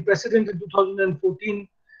by the President in 2014,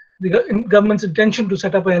 the government's intention to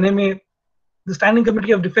set up an NMA. The Standing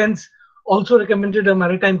Committee of Defense also recommended a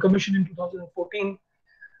Maritime Commission in 2014.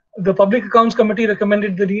 The Public Accounts Committee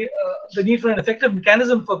recommended the need for an effective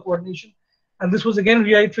mechanism for coordination, and this was again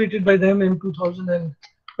reiterated by them in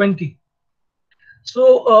 2020.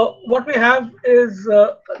 So what we have is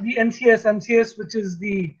the MCS, which is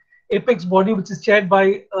the apex body, which is chaired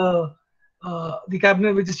by the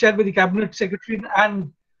cabinet, which is chaired by the cabinet secretary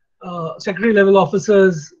and secretary level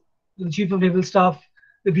officers, the chief of naval staff,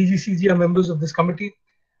 the DGCG are members of this committee.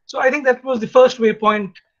 So I think that was the first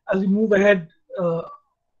waypoint as we move ahead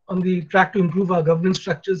on the track to improve our governance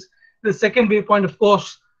structures. The second waypoint, of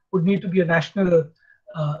course, would need to be a national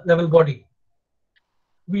level body.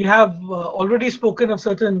 We have already spoken of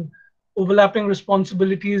certain overlapping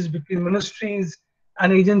responsibilities between ministries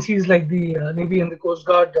and agencies like the Navy and the Coast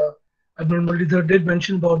Guard. Admiral Muralidhar did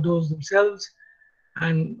mention about those themselves.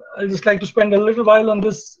 And I'd just like to spend a little while on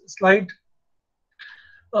this slide.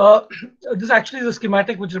 This actually is a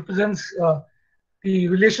schematic which represents the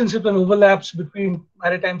relationship and overlaps between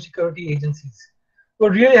maritime security agencies.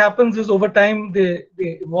 What really happens is over time they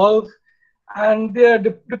evolve, and they are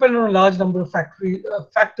dependent on a large number of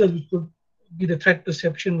factors, which could be the threat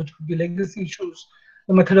perception, which could be legacy issues,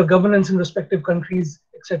 the method of governance in respective countries,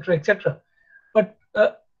 etc., etc. But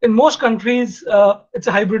in most countries, it's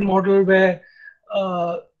a hybrid model where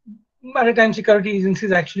uh, maritime security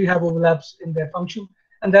agencies actually have overlaps in their function,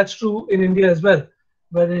 and that's true in India as well,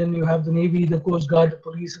 wherein you have the Navy, the Coast Guard, the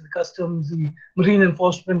police, and the customs, the marine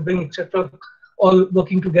enforcement wing, etc., all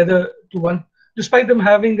working together to one, despite them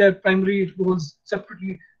having their primary roles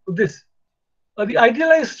separately for this. The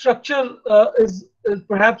idealized structure is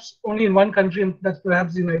perhaps only in one country, and that's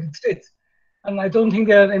perhaps the United States. And I don't think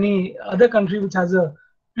there are any other country which has a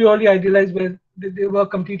purely idealized where they work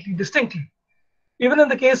completely distinctly. Even in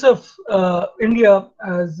the case of India,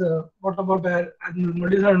 as what about Admiral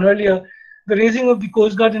Muralidharan earlier, the raising of the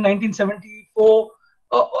Coast Guard in 1974,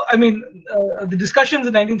 the discussions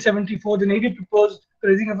in 1974, the Navy proposed the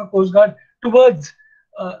raising of a Coast Guard towards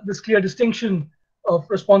this clear distinction of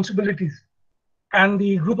responsibilities. And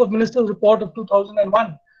the Group of Ministers report of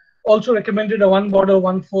 2001 also recommended a one border,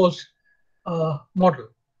 one force model.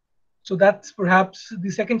 So that's perhaps the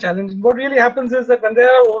second challenge. And what really happens is that when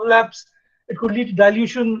there are overlaps, it could lead to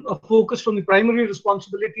dilution of focus from the primary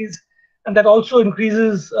responsibilities, and that also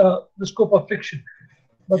increases the scope of friction.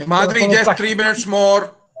 But Madhuri, just 3 minutes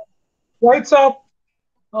more. Right, so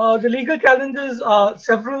the legal challenges are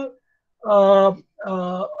several.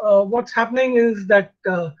 What's happening is that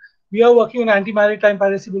we are working on anti-maritime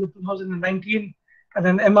piracy bill of 2019 and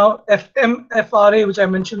an MFRA, which I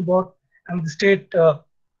mentioned about, and the state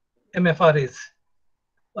MFRAs.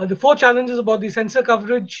 The four challenges about the sensor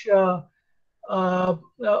coverage.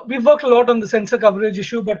 We've worked a lot on the sensor coverage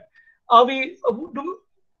issue, but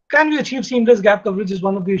can we achieve seamless gap coverage is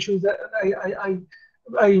one of the issues that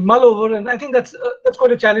I mull over, and I think that's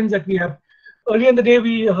quite a challenge that we have. Earlier in the day,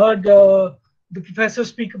 we heard the professor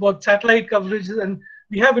speak about satellite coverage, and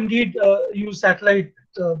we have indeed used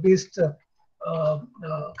satellite-based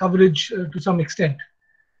coverage to some extent.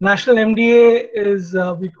 National MDA is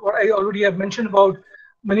what I already have mentioned about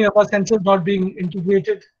many of our sensors not being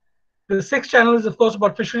integrated. The sixth channel is, of course,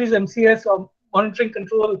 about fisheries MCS, or monitoring,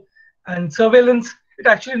 control, and surveillance. It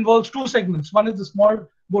actually involves two segments. One is the small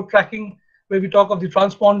boat tracking, where we talk of the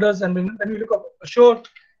transponders, and when we look up ashore,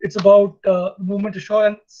 it's about movement ashore,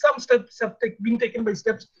 and some steps have been taken by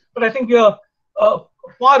steps, but I think we are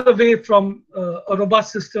far away from a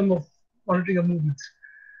robust system of monitoring of movements.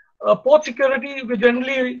 Port security, we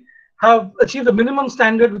generally have achieved the minimum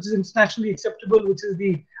standard, which is internationally acceptable, which is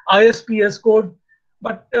the ISPS code.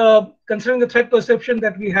 But considering the threat perception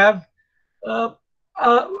that we have,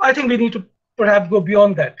 I think we need to perhaps go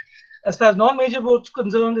beyond that. As far as non-major boats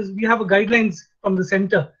concerned, is we have a guidelines from the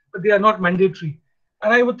center, but they are not mandatory.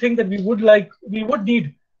 And I would think that we would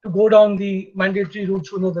need to go down the mandatory route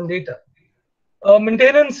sooner than later.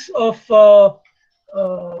 Maintenance of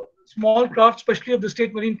small craft, especially of the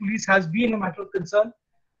state marine police, has been a matter of concern.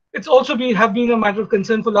 It's also have been a matter of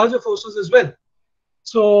concern for larger forces as well.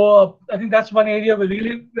 So I think that's one area where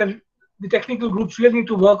the technical groups really need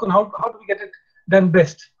to work on how do we get it done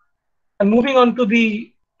best. And moving on to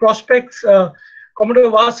the prospects,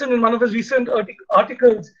 Commodore Vasan, in one of his recent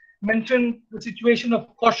articles, mentioned the situation of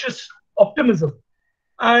cautious optimism.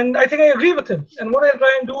 And I think I agree with him. And what I'll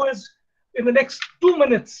try and do is, in the next 2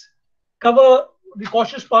 minutes, cover the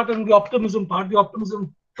cautious part and the optimism part, the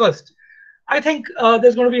optimism first. I think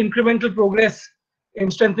there's going to be incremental progress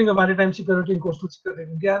in strengthening of maritime security and coastal security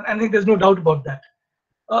in India. I think there's no doubt about that.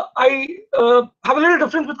 I have a little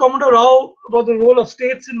difference with Commodore Rao about the role of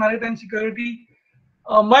states in maritime security.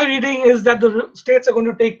 My reading is that the states are going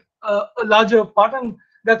to take a larger part, and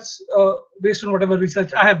that's based on whatever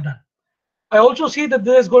research I have done. I also see that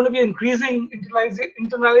there is going to be increasing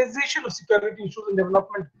internalization of security issues and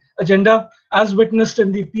development agenda, as witnessed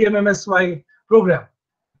in the PMMSY program.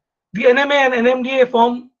 The NMA and NMDA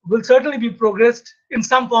form will certainly be progressed in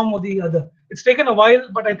some form or the other. It's taken a while,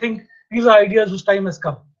 but I think these are ideas whose time has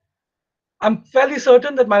come. I'm fairly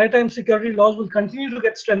certain that maritime security laws will continue to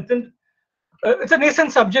get strengthened. It's a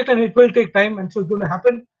nascent subject and it will take time, and so it's going to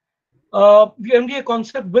happen. The MDA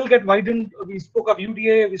concept will get widened. We spoke of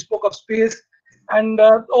UDA, we spoke of space, and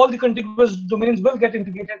all the contiguous domains will get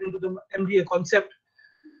integrated into the MDA concept.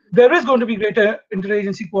 There is going to be greater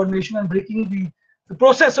interagency coordination, and the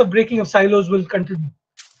process of breaking of silos will continue.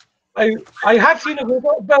 I have seen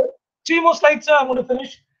the 3 more slides, sir, I'm going to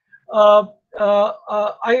finish.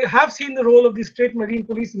 I have seen the role of the state marine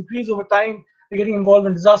police increase over time. They're getting involved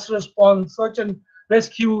in disaster response, search and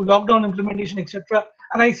rescue, lockdown implementation, etc.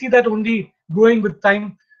 And I see that only growing with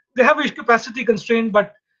time. They have a capacity constraint,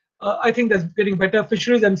 but I think that's getting better.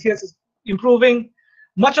 Fisheries MCS is improving.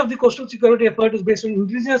 Much of the coastal security effort is based on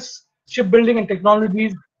indigenous shipbuilding and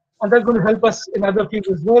technologies, and that's going to help us in other fields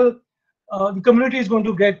as well. The community is going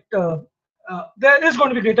to get, there is going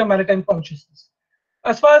to be greater maritime consciousness.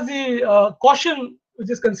 As far as the caution which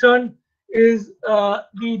is concerned, is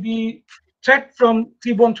the threat from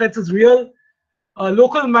seaborne threats is real.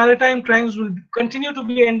 Local maritime crimes will continue to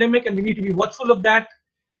be endemic, and we need to be watchful of that.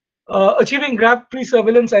 Achieving grab-free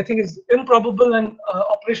surveillance, I think, is improbable, and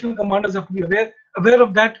operational commanders have to be aware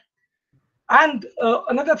of that. And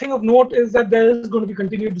another thing of note is that there is going to be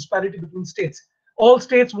continued disparity between states. All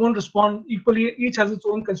states won't respond equally. Each has its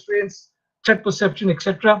own constraints, threat perception,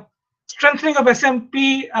 etc. Strengthening of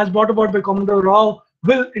SMP, as brought about by Commodore Rao,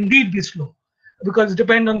 will indeed be slow because it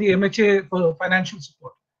depends on the MHA for financial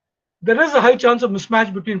support. There is a high chance of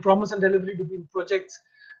mismatch between promise and delivery between projects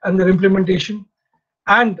and their implementation.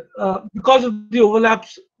 And because of the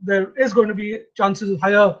overlaps, there is going to be chances of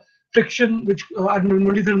higher friction, which Admiral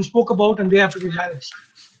Muralidharan spoke about, and they have to be managed.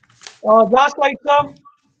 Last item,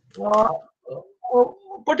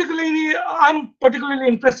 particularly, I'm particularly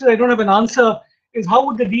interested, I don't have an answer, is how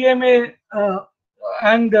would the DMA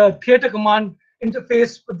and theatre command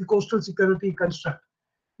interface with the coastal security construct?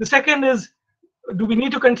 The second is, do we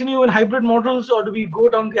need to continue in hybrid models, or do we go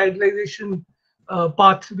down the idealization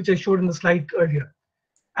path, which I showed in the slide earlier?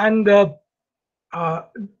 And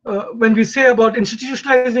when we say about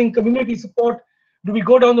institutionalizing community support, do we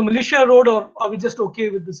go down the militia road, or are we just okay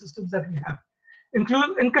with the systems that we have? In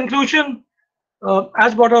conclusion,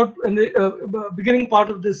 as brought out in the beginning part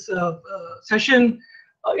of this session,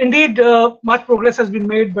 indeed, much progress has been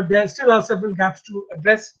made, but there still are several gaps to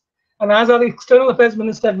address. And as our External Affairs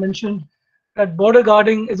Minister had mentioned, that border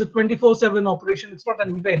guarding is a 24/7 operation. It's not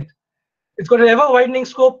an event. It's got an ever-widening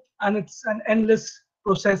scope, and it's an endless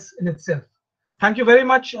process in itself. Thank you very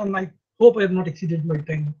much, and I hope I have not exceeded my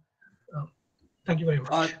time. Thank you very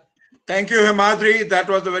much. Thank you, Himadri. That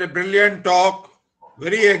was a very brilliant talk,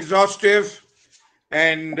 very exhaustive,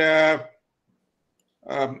 and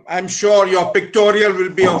I'm sure your pictorial will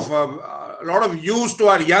be of a lot of use to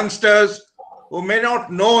our youngsters who may not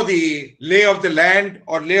know the lay of the land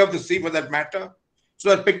or lay of the sea for that matter.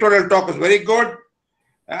 So that pictorial talk was very good.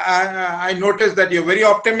 I noticed that you're very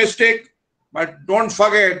optimistic, but don't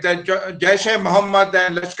forget that Jaish-e-Mohammed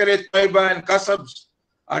and Lashkar-e-Taiba and Qasams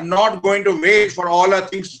are not going to wait for all our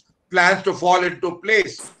plans to fall into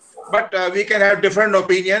place. But we can have different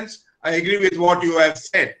opinions. I agree with what you have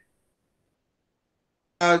said.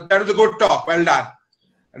 That was a good talk. Well done.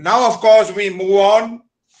 Now, of course, we move on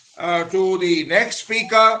to the next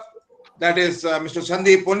speaker. That is Mr.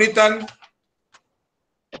 Sandeep Punithan,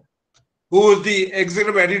 who is the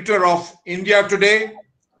executive editor of India Today.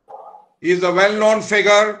 He is a well-known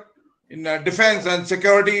figure in defense and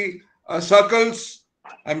security circles.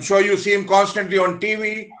 I'm sure you see him constantly on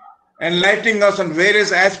TV, enlightening us on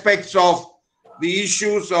various aspects of the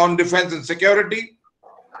issues on defense and security.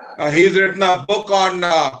 He's written a book on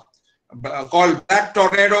called Black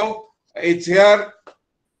Tornado. It's here.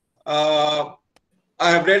 I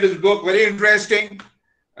have read his book, very interesting.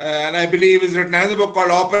 And I believe he's written another book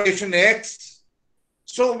called Operation X.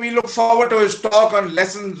 So we look forward to his talk on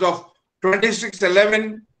lessons of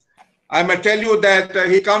 2611. I may tell you that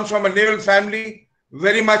he comes from a naval family,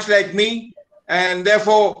 very much like me. And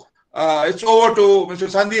therefore, it's over to Mr.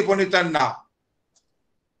 Sandeep Punithan now.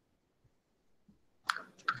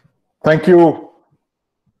 Thank you.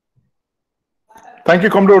 Thank you,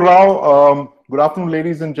 Commodore Rao. Good afternoon,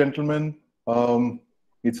 ladies and gentlemen.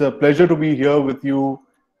 It's a pleasure to be here with you.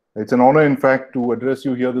 It's an honor, in fact, to address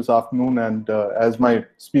you here this afternoon. And as my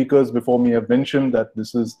speakers before me have mentioned, that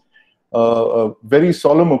this is a very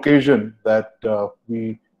solemn occasion that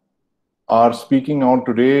we are speaking on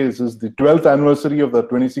today. This is the 12th anniversary of the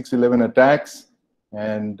 2611 attacks.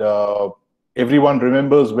 And everyone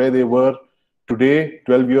remembers where they were today,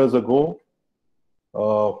 12 years ago,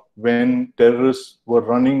 when terrorists were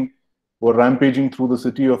rampaging through the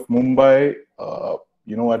city of Mumbai,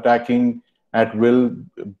 attacking at will,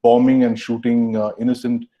 bombing and shooting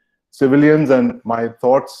innocent civilians. And my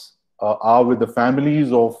thoughts are with the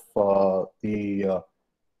families of the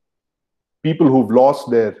people who've lost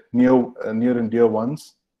their near and dear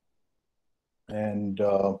ones. And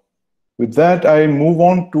with that, I move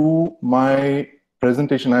on to my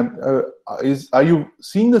presentation. Are you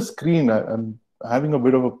seeing the screen? I'm having a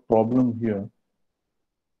bit of a problem here.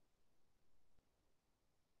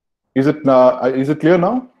 Is it clear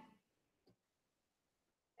now?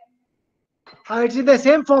 It's in the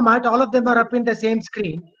same format. All of them are up in the same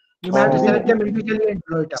screen. You may have to select them individually and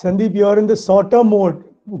blow it up. Sandeep, you're in the sorter mode.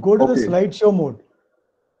 Go to the slideshow mode.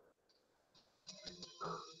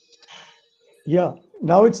 Yeah,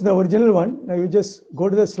 now it's the original one. Now you just go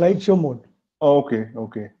to the slideshow mode.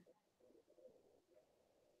 Okay.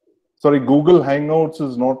 Sorry, Google Hangouts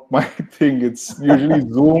is not my thing. It's usually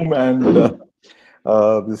Zoom, and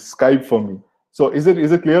this Skype for me. So is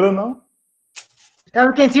it clearer now? Yeah,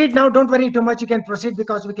 we can see it now. Don't worry too much. You can proceed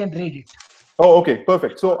because we can read it. Oh, okay,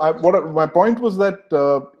 perfect. So my point was that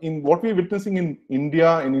in what we're witnessing in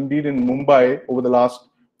India and indeed in Mumbai over the last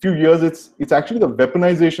few years, it's actually the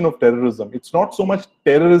weaponization of terrorism. It's not so much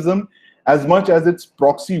terrorism as much as it's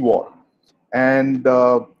proxy war, and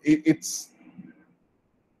it's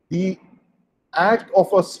the act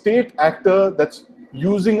of a state actor that's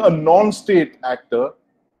using a non-state actor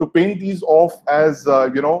to paint these off as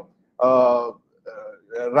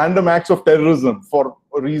random acts of terrorism for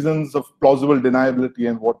reasons of plausible deniability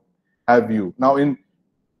and what have you. Now, in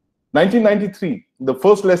 1993, the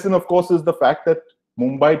first lesson, of course, is the fact that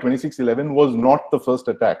Mumbai 26/11 was not the first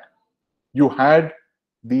attack. You had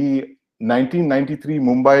the 1993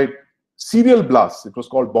 Mumbai serial blast. It was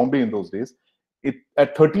called Bombay in those days.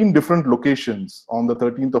 At 13 different locations on the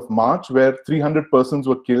 13th of March, where 300 persons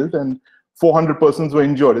were killed and 400 persons were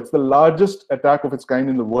injured. It's the largest attack of its kind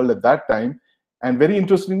in the world at that time. And very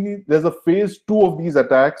interestingly, there's a phase 2 of these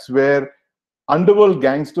attacks where underworld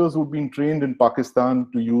gangsters who'd been trained in Pakistan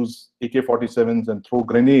to use AK-47s and throw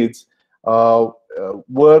grenades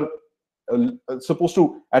were supposed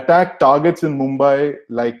to attack targets in Mumbai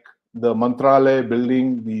like the Mantralaya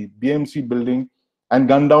building, the BMC building, and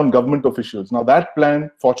gun down government officials. Now that plan,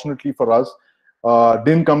 fortunately for us,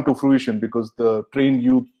 didn't come to fruition because the trained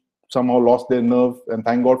youth somehow lost their nerve and,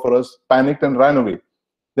 thank God for us, panicked and ran away.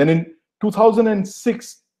 Then in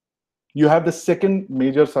 2006, you have the second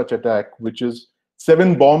major such attack, which is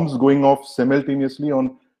 7 bombs going off simultaneously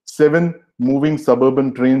on 7 moving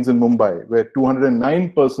suburban trains in Mumbai, where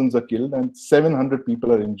 209 persons are killed and 700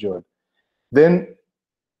 people are injured. Then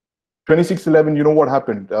 26/11, you know what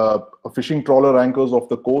happened? A fishing trawler anchors off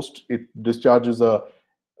the coast. It discharges a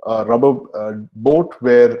rubber boat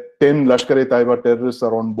where 10 Lashkar-e-Taiba terrorists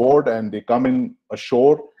are on board, and they come in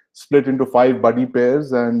ashore, split into 5 buddy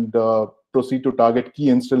pairs, and proceed to target key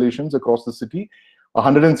installations across the city.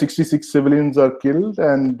 166 civilians are killed,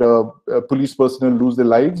 and police personnel lose their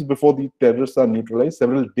lives before the terrorists are neutralized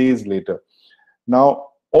several days later. Now,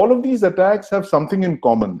 all of these attacks have something in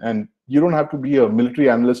common, and you don't have to be a military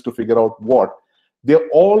analyst to figure out what. They're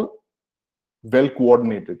all well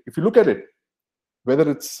coordinated. If you look at it, whether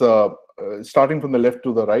it's starting from the left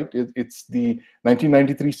to the right, it's the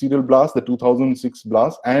 1993 serial blast, the 2006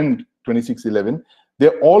 blast, and 26/11.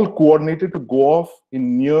 They're all coordinated to go off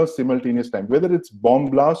in near simultaneous time, whether it's bomb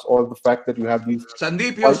blasts or the fact that you have these.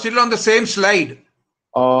 Sandeep, you're still on the same slide.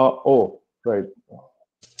 Oh, right.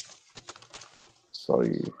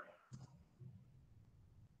 Sorry.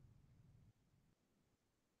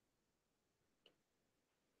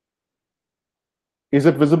 Is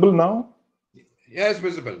it visible now? Yes,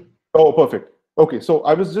 visible. Oh, perfect. Okay, so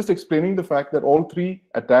I was just explaining the fact that all 3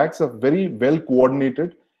 attacks are very well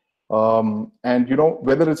coordinated. And you know,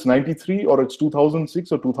 whether it's 93 or it's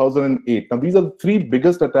 2006 or 2008. Now, these are the 3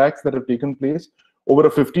 biggest attacks that have taken place over a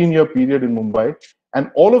 15-year period in Mumbai.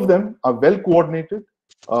 And all of them are well coordinated.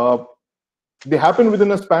 They happen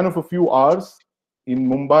within a span of a few hours in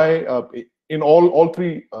Mumbai, in all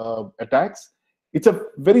 3 attacks. It's a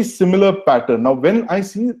very similar pattern. Now, when I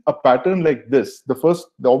see a pattern like this, the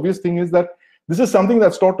obvious thing is that this is something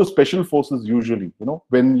that's taught to special forces usually. You know,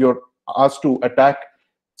 when you're asked to attack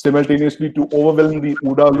simultaneously to overwhelm the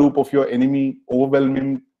OODA loop of your enemy, overwhelm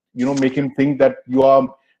him, you know, make him think that you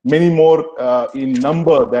are many more in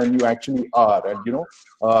number than you actually are, and you know,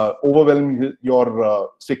 overwhelm your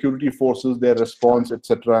security forces, their response,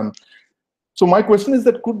 etc. And so my question is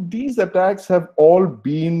that could these attacks have all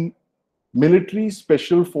been military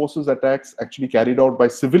special forces attacks actually carried out by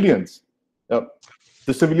civilians?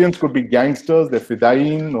 The civilians could be gangsters, they're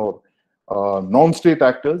Fidain or non-state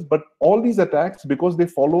actors, but all these attacks, because they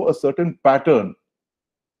follow a certain pattern,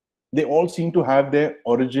 they all seem to have their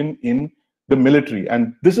origin in the military.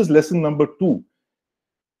 And this is lesson number 2.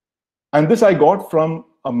 And this I got from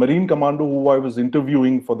a Marine commander who I was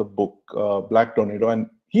interviewing for the book, Black Tornado. And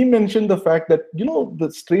he mentioned the fact that, you know, the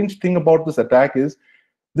strange thing about this attack is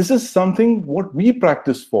this is something what we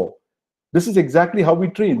practice for. This is exactly how we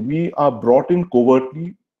train. We are brought in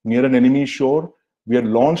covertly near an enemy shore. We are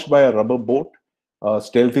launched by a rubber boat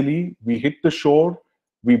stealthily. We hit the shore.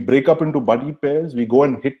 We break up into buddy pairs. We go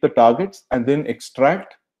and hit the targets and then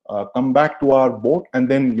extract, come back to our boat. And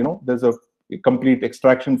then, you know, there's a complete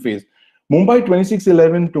extraction phase. Mumbai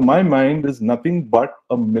 26/11, to my mind, is nothing but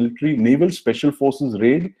a military naval special forces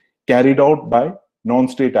raid carried out by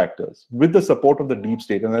non-state actors with the support of the deep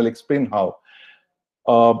state. And I'll explain how.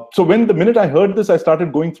 So the minute I heard this, I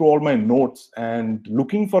started going through all my notes and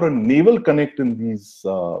looking for a naval connect in these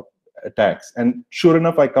attacks. And sure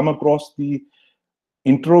enough, I come across the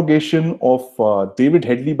interrogation of David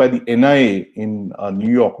Headley by the NIA in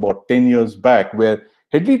New York about 10 years back, where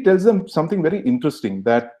Headley tells them something very interesting,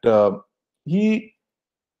 that there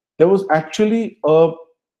was actually a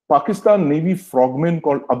Pakistan Navy frogman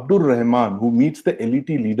called Abdur Rahman who meets the elite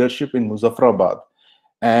leadership in Muzaffarabad,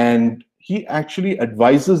 and he actually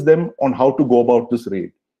advises them on how to go about this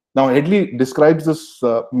raid. Now, Headley describes this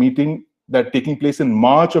meeting that taking place in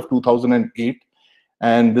March of 2008,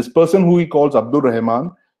 and this person who he calls Abdur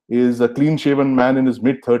Rahman is a clean-shaven man in his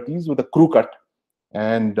mid-30s with a crew cut,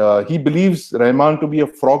 and he believes Rahman to be a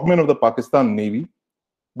frogman of the Pakistan Navy,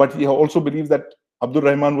 but he also believes that Abdul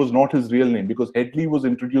Rahman was not his real name, because Headley was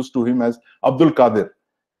introduced to him as Abdul Qadir.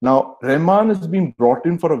 Now, Rahman has been brought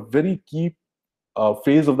in for a very key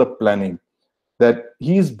phase of the planning, that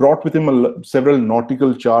he's brought with him several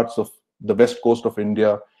nautical charts of the west coast of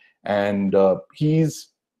India, and he's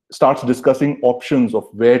starts discussing options of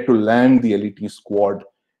where to land the elite squad.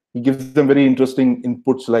 He gives them very interesting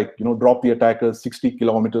inputs like, drop the attackers 60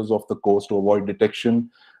 kilometers off the coast to avoid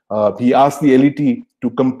detection. He asked the elite to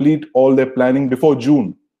complete all their planning before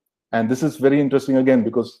June. And this is very interesting again,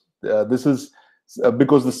 because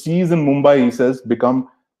because the seas in Mumbai, he says, become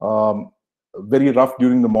very rough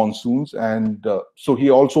during the monsoons. And so he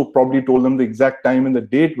also probably told them the exact time and the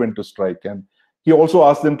date when to strike. And he also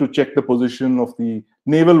asked them to check the position of the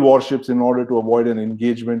naval warships in order to avoid an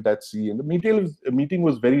engagement at sea. And the meeting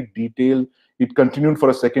was very detailed. It continued for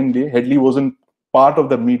a second day. Headley wasn't part of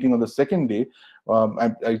the meeting on the second day.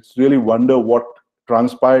 I really wonder what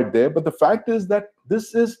transpired there. But the fact is that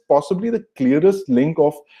this is possibly the clearest link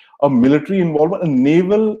of a military involvement, a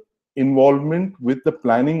naval involvement with the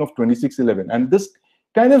planning of 2611. And this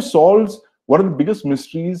kind of solves one of the biggest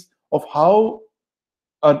mysteries of how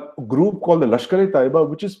a group called the Lashkar-e-Taiba,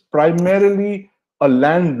 which is primarily a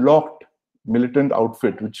landlocked militant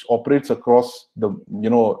outfit, which operates across the,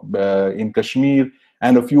 in Kashmir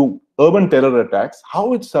and a few urban terror attacks,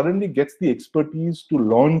 how it suddenly gets the expertise to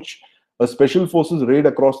launch a special forces raid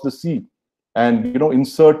across the sea and,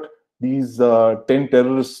 insert these 10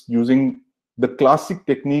 terrorists using the classic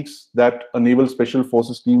techniques that a naval special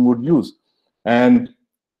forces team would use. And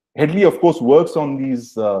Headley, of course, works on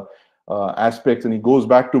these aspects, and he goes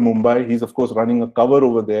back to Mumbai. He's, of course, running a cover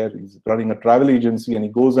over there. He's running a travel agency, and he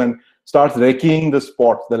goes and starts recceing the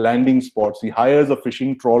spots, the landing spots. He hires a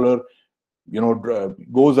fishing trawler,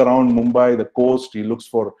 goes around Mumbai, the coast. He looks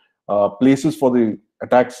for places for the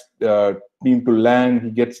attacks team to land. He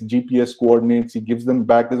gets GPS coordinates. He gives them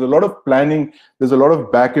back. There's a lot of planning. There's a lot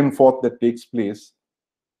of back and forth that takes place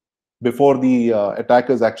before the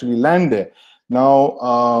attackers actually land there.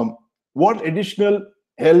 Now, what additional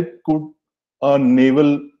help could a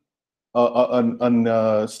naval,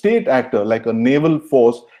 state actor like a naval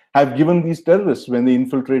force have given these terrorists when they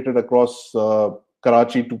infiltrated across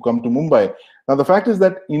Karachi to come to Mumbai? Now, the fact is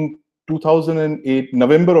that in 2008,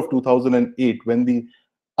 November of 2008, when the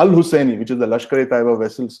Al-Husseini, which is the Lashkar-e-Taiba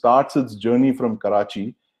vessel, starts its journey from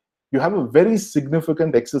Karachi, you have a very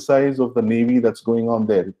significant exercise of the Navy that's going on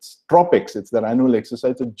there. It's Tropics, it's their annual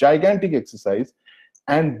exercise, it's a gigantic exercise.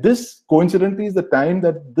 And this, coincidentally, is the time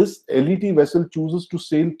that this elite vessel chooses to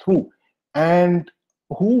sail through. And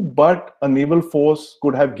who but a naval force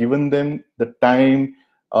could have given them the time,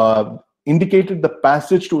 indicated the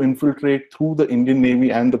passage to infiltrate through the Indian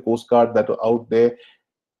Navy and the Coast Guard that are out there,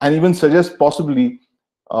 and even suggest possibly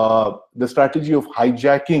the strategy of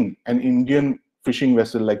hijacking an Indian fishing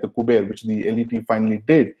vessel like the Kuber, which the elite finally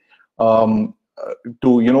did, to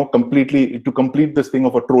complete this thing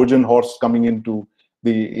of a Trojan horse coming into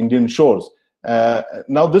the Indian shores.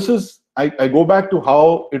 Now, this is I go back to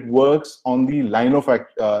how it works on the line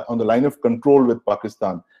of control with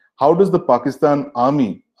Pakistan. How does the Pakistan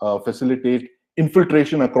Army facilitate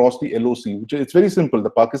infiltration across the LOC? Which it's very simple. The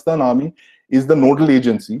Pakistan Army is the nodal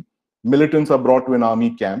agency. Militants are brought to an army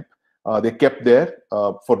camp. They're kept there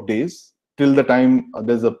for days till the time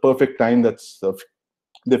there's a perfect time that's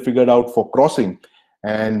they figured out for crossing.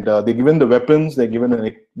 And they're given the weapons, they're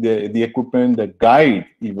given the equipment, the guide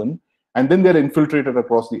even, and then they're infiltrated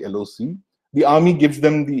across the LOC. The army gives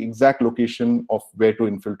them the exact location of where to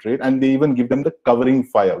infiltrate, and they even give them the covering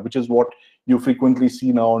fire, which is what you frequently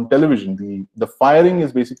see now on television. The firing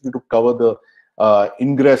is basically to cover the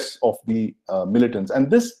ingress of the militants. And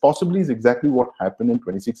this possibly is exactly what happened in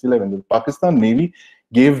 2611. The Pakistan Navy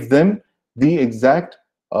gave them the exact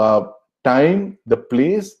time, the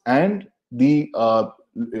place, and the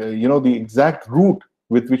the exact route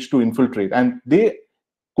with which to infiltrate. And they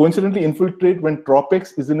coincidentally infiltrate when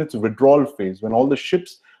Tropics is in its withdrawal phase, when all the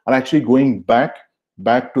ships are actually going back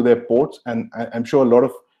to their ports. And I'm sure a lot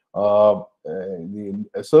of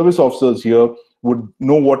the service officers here would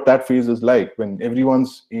know what that phase is like, when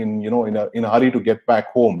everyone's in a hurry to get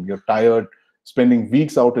back home. You're tired, spending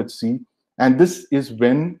weeks out at sea, and this is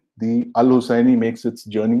when the Al Husseini makes its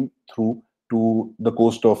journey through to the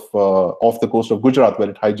coast of off the coast of Gujarat, where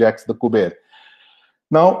it hijacks the Kuber.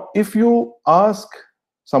 Now, if you ask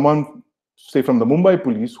someone, say from the Mumbai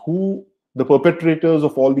police, who the perpetrators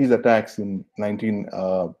of all these attacks in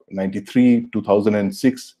 1993,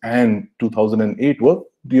 2006, and 2008 were,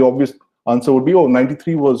 the obvious answer would be, oh,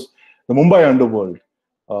 93 was the Mumbai underworld.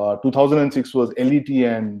 2006 was LET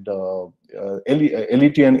and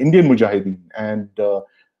Indian Mujahideen, and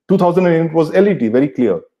 2008 was LET, very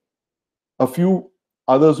clear. A few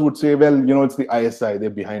others would say, well, it's the ISI, they're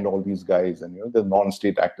behind all these guys, and they're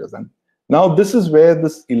non-state actors. And now this is where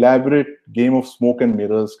this elaborate game of smoke and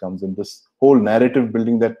mirrors comes in, this whole narrative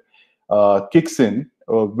building that kicks in,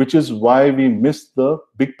 which is why we miss the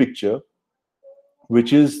big picture,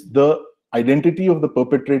 which is the identity of the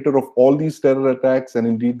perpetrator of all these terror attacks, and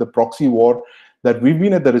indeed the proxy war that we've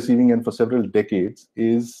been at the receiving end for several decades,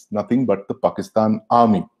 is nothing but the Pakistan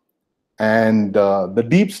army. And the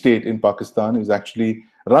deep state in Pakistan is actually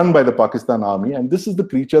run by the Pakistan army. And this is the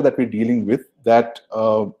creature that we're dealing with, that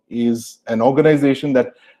is an organization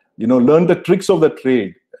that learned the tricks of the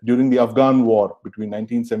trade during the Afghan war between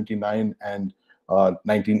 1979 and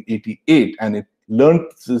 1988. And it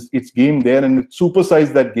learned its game there, and it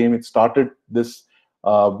supersized that game. It started this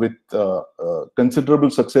with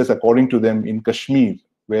considerable success, according to them, in Kashmir,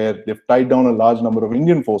 where they've tied down a large number of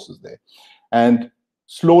Indian forces there. And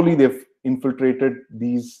slowly they've infiltrated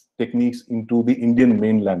these techniques into the Indian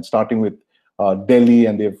mainland, starting with Delhi,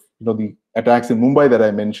 and they've, the attacks in Mumbai that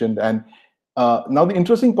I mentioned. And now the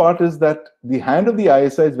interesting part is that the hand of the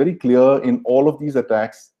ISI is very clear in all of these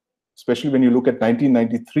attacks, especially when you look at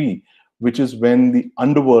 1993, which is when the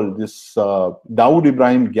underworld, this Dawood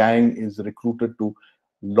Ibrahim gang, is recruited to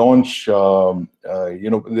launch, to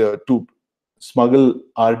smuggle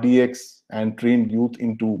RDX and train youth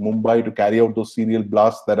into Mumbai to carry out those serial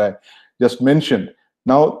blasts that I just mentioned.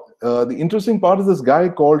 Now, the interesting part is this guy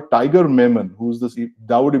called Tiger Memon, who's this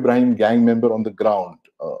Dawood Ibrahim gang member on the ground,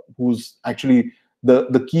 who's actually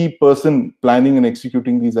the key person planning and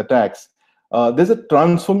executing these attacks. There's a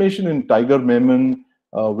transformation in Tiger Memon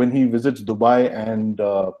when he visits Dubai and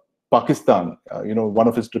Pakistan, one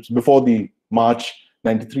of his trips before the March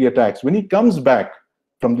 93 attacks. When he comes back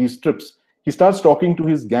from these trips, he starts talking to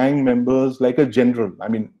his gang members like a general. I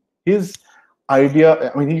mean, his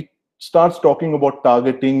idea, he starts talking about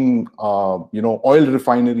targeting, oil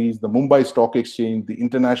refineries, the Mumbai Stock Exchange, the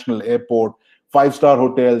international airport, 5-star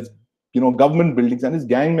hotels, government buildings, and his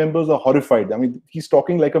gang members are horrified. I mean, he's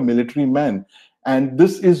talking like a military man. And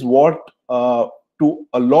this is what, to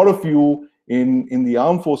a lot of you in the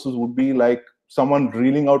armed forces, would be like someone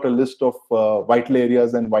reeling out a list of vital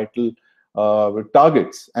areas and vital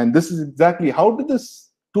targets. And this is exactly how did this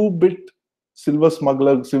 2-bit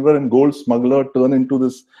silver and gold smuggler turn into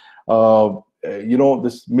this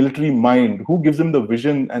this military mind? Who gives him the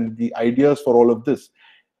vision and the ideas for all of this?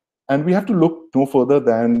 And we have to look no further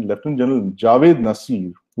than Lieutenant General Javed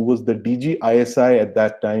Nasir, who was the DG ISI at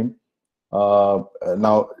that time.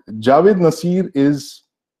 Now, Javed Nasir is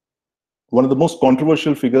one of the most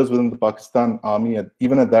controversial figures within the Pakistan army,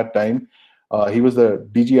 even at that time. He was the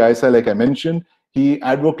DG ISI, like I mentioned. He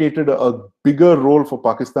advocated a bigger role for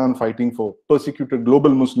Pakistan fighting for persecuted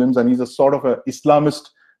global Muslims, and he's a sort of an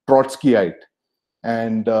Islamist Trotskyite.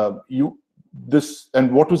 And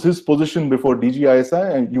what was his position before DG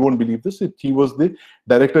ISI? And you won't believe this. He was the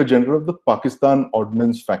Director General of the Pakistan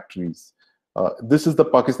Ordnance Factories. This is the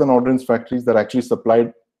Pakistan Ordnance Factories that actually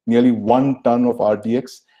supplied nearly 1 ton of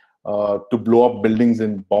RDX to blow up buildings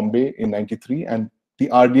in Bombay in 93. And the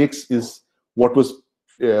RDX is what was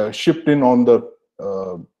shipped in on the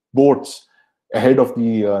boats ahead of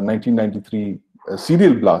the 1993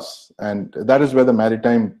 serial blasts. And that is where the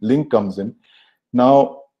maritime link comes in.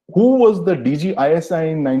 Now, who was the DG ISI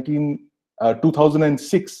in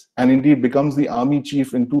 2006 and indeed becomes the army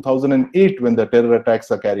chief in 2008 when the terror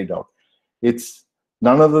attacks are carried out? It's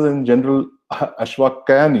none other than General Ashfaq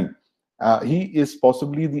Kayani. He is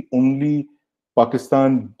possibly the only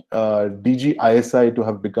Pakistan DG ISI to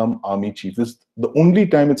have become army chief. This is the only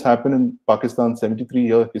time it's happened in Pakistan's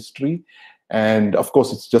 73-year history. And of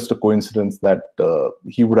course, it's just a coincidence that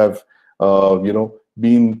he would have,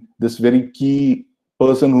 been this very key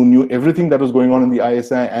person who knew everything that was going on in the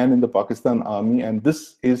ISI and in the Pakistan army. And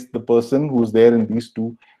this is the person who was there in these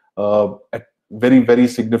two very, very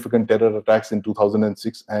significant terror attacks in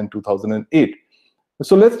 2006 and 2008.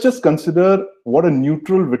 So let's just consider what a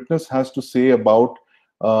neutral witness has to say about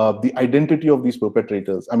the identity of these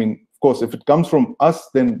perpetrators. I mean, of course, if it comes from us,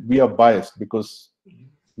 then we are biased because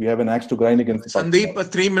we have an axe to grind against the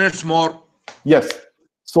Sandeep, 3 minutes more. Yes.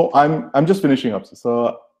 So I'm just finishing up.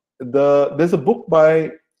 So there's a book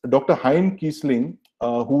by Dr. Hein Kiesling,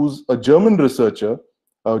 who's a German researcher,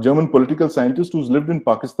 a German political scientist who's lived in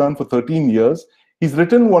Pakistan for 13 years. He's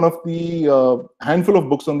written one of the handful of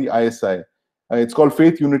books on the ISI. It's called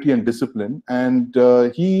Faith, Unity, and Discipline. And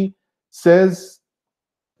he says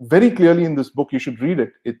very clearly in this book, you should read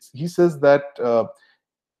it. He says that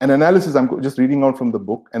an analysis, I'm just reading out from the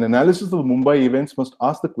book, an analysis of the Mumbai events must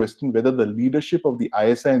ask the question whether the leadership of the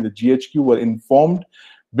ISI and the GHQ were informed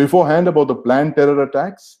beforehand about the planned terror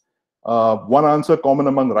attacks. One answer common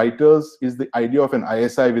among writers is the idea of an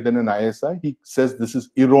ISI within an ISI. He says this is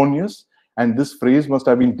erroneous, and this phrase must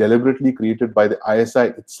have been deliberately created by the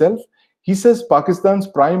ISI itself. He says Pakistan's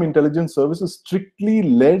prime intelligence service is strictly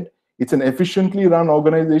led. It's an efficiently run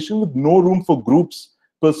organization with no room for groups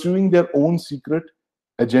pursuing their own secret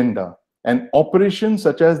agenda. And operations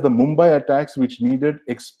such as the Mumbai attacks, which needed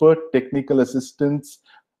expert technical assistance,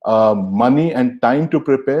 money and time to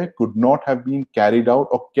prepare, could not have been carried out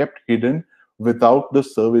or kept hidden without the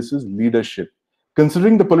service's leadership.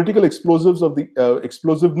 Considering the political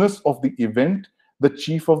explosiveness of the event, the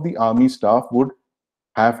chief of the army staff would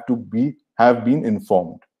have been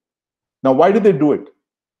informed. Now, why did they do it?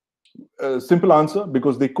 Simple answer: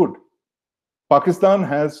 because they could. Pakistan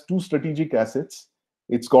has two strategic assets.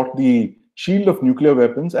 It's got the shield of nuclear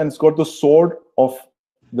weapons, and it's got the sword of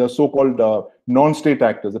the so-called non-state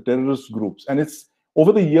actors, the terrorist groups. And it's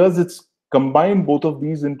over the years, it's combined both of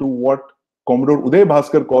these into what Commodore Uday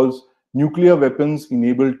Bhaskar calls nuclear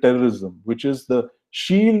weapons-enabled terrorism, which is the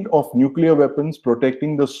shield of nuclear weapons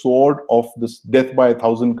protecting the sword of this death by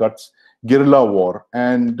 1,000 cuts guerrilla war.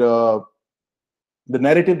 And the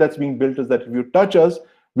narrative that's being built is that if you touch us,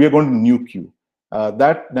 we are going to nuke you.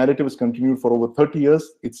 That narrative has continued for over 30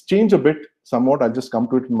 years. It's changed a bit somewhat. I'll just come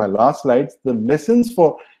to it in my last slides. The lessons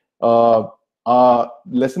for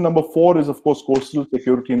lesson number 4 is, of course, coastal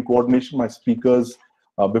security and coordination. My speakers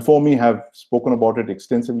before me have spoken about it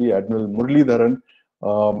extensively, Admiral Muralidharan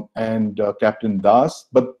and Captain Das.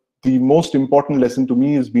 But the most important lesson to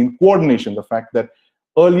me has been coordination, the fact that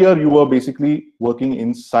earlier you were basically working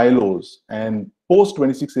in silos. And post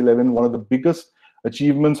 2611, one of the biggest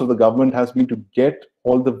achievements of the government has been to get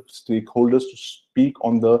all the stakeholders to speak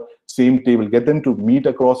on the same table, get them to meet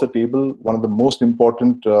across a table. One of the most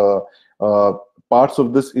important parts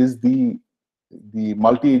of this is the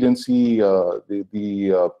multi-agency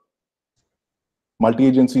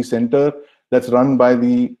multi-agency center that's run by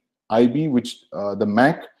the IB, which the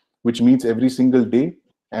MAC, which meets every single day,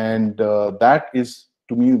 and that is,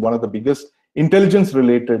 to me, one of the biggest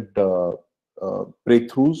intelligence-related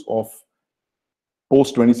breakthroughs of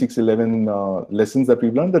post 2611 lessons that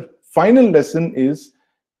we've learned. The final lesson is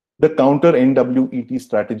the counter NWET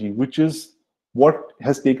strategy, which is what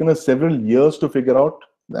has taken us several years to figure out.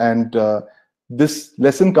 And this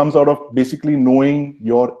lesson comes out of basically knowing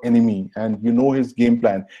your enemy and you know his game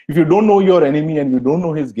plan. If you don't know your enemy and you don't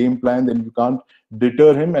know his game plan, then you can't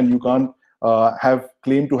deter him and you can't have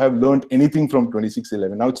claimed to have learned anything from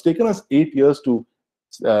 2611. Now, it's taken us 8 years to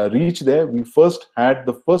reach there. We first had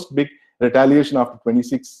the first big retaliation after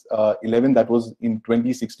 2611, that was in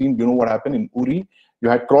 2016. You know what happened in Uri? You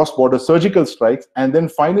had cross-border surgical strikes, and then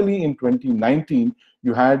finally in 2019,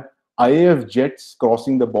 you had IAF jets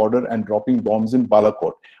crossing the border and dropping bombs in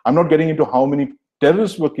Balakot. I'm not getting into how many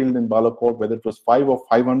terrorists were killed in Balakot, whether it was 5 or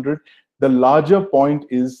 500. The larger point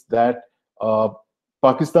is that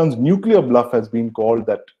Pakistan's nuclear bluff has been called,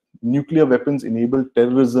 that nuclear weapons-enabled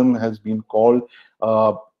terrorism has been called.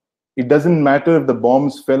 It doesn't matter if the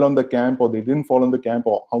bombs fell on the camp or they didn't fall on the camp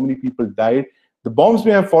or how many people died. The bombs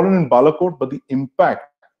may have fallen in Balakot, but the impact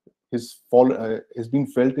has been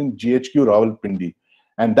felt in GHQ Rawalpindi.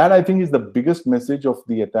 And that, I think, is the biggest message of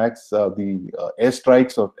the attacks, the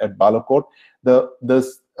airstrikes at Balakot.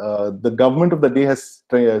 The government of the day has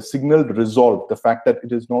signaled resolve, the fact that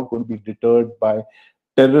it is not going to be deterred by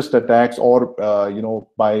terrorist attacks or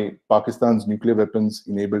by Pakistan's nuclear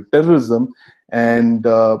weapons-enabled terrorism. And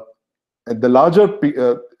the larger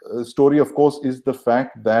story, of course, is the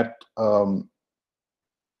fact that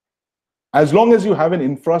as long as you have an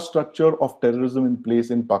infrastructure of terrorism in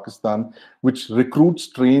place in Pakistan, which recruits,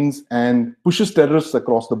 trains, and pushes terrorists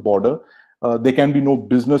across the border, there can be no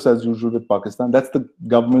business as usual with Pakistan. That's the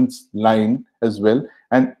government's line as well.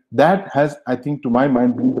 And that has, I think, to my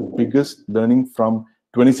mind, been the biggest learning from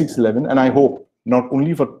 2611. And I hope not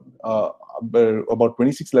only for about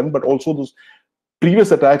 2611, but also those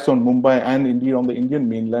previous attacks on Mumbai and indeed on the Indian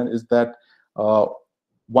mainland, is that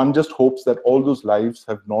one just hopes that all those lives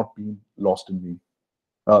have not been lost in vain.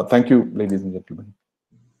 Thank you, ladies and gentlemen.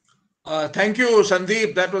 Thank you,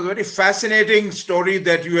 Sandeep. That was a very fascinating story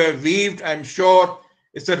that you have weaved. I'm sure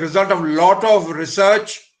it's a result of a lot of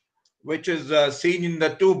research, which is seen in the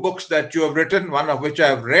 2 books that you have written, one of which I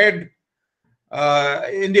have read.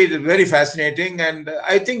 Indeed, very fascinating. And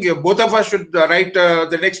I think both of us should write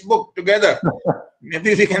the next book together.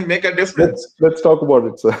 Maybe we can make a difference. Let's talk about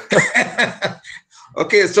it, sir.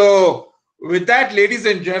 Okay, so with that, ladies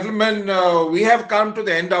and gentlemen, we have come to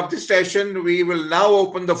the end of this session. We will now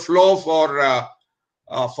open the floor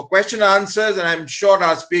for question and answers, and I'm sure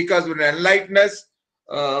our speakers will enlighten us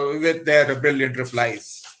with their brilliant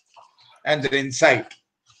replies and their insight.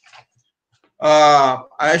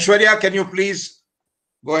 Aishwarya, can you please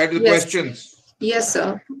go ahead with questions? Yes,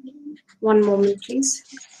 sir. One moment, please.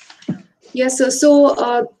 Yes, sir.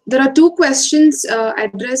 So there are 2 questions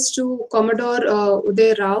addressed to Commodore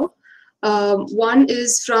Uday Rao. One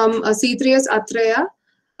is from C3S Atreya.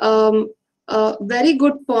 Very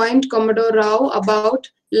good point, Commodore Rao, about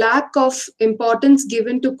lack of importance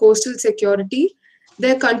given to coastal security.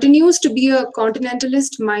 There continues to be a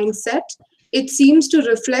continentalist mindset. It seems to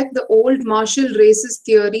reflect the old martial racist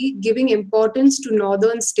theory, giving importance to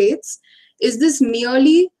northern states. Is this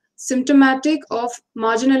merely symptomatic of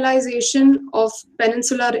marginalization of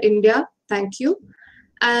peninsular India? Thank you.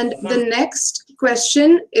 And the next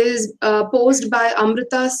question is posed by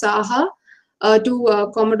Amrita Saha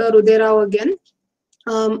to Commodore Uday Rao again.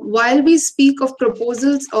 While we speak of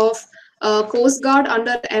proposals of Coast Guard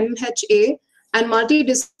under MHA and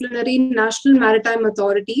multidisciplinary National Maritime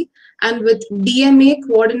Authority, and with DMA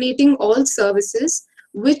coordinating all services,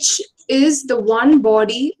 which is the one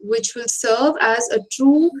body which will serve as a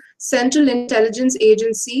true central intelligence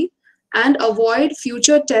agency and avoid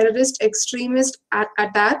future terrorist extremist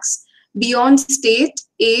attacks beyond state,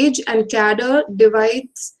 age, and cadre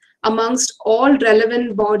divides amongst all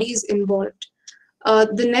relevant bodies involved.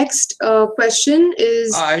 The next question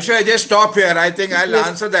is... Aisha, just stop here. I think I'll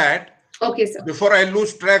answer that. Okay, sir. Before I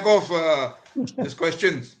lose track of these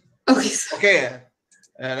questions. Okay, sir. Okay.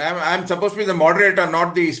 And I'm supposed to be the moderator,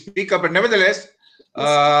 not the speaker, but nevertheless,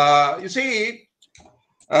 you see,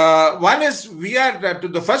 one is we are to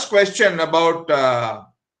the first question about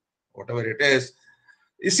whatever it is.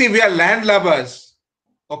 You see, we are landlubbers.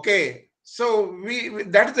 Okay. So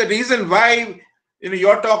that's the reason why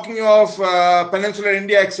you're talking of peninsular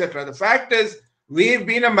India, etc. The fact is, we've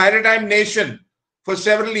been a maritime nation for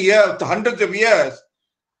several years, hundreds of years,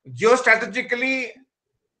 geostrategically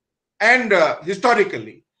and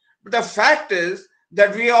historically. But the fact is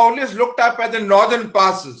that we always looked up at the northern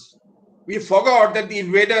passes. We forgot that the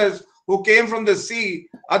invaders who came from the sea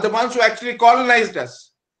are the ones who actually colonized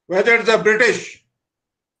us, whether it's the British.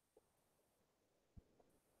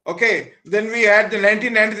 Okay, then we had the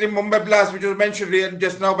 1993 Mumbai blast, which was mentioned here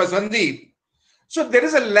just now by Sandeep. So there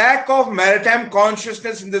is a lack of maritime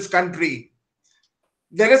consciousness in this country.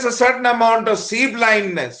 There is a certain amount of sea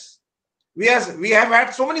blindness. We have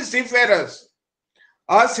had so many seafarers.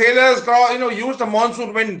 Our sailors, use the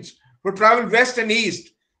monsoon winds to travel west and east.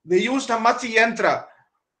 They used a Matsya Yantra.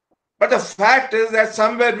 But the fact is that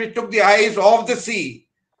somewhere we took the eyes off the sea.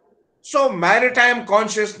 So maritime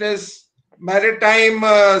consciousness, maritime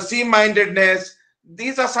sea-mindedness,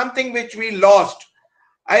 these are something which we lost.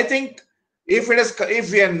 I think if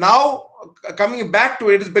we are now coming back to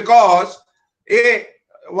it, is because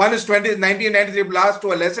one is 1993 blast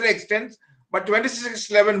to a lesser extent, but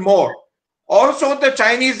 2611 more. Also the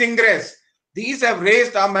Chinese ingress. These have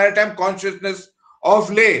raised our maritime consciousness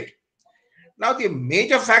of late. Now the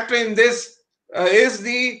major factor in this is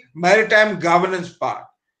the maritime governance part.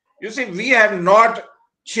 You see, we have not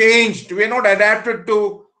changed. We are not adapted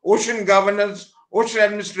to ocean governance, ocean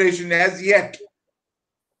administration as yet.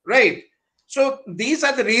 Right? So these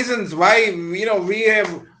are the reasons why we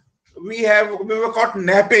were caught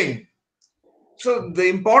napping. So the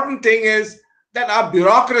important thing is that our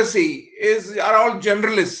bureaucracy are all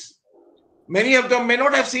generalists. Many of them may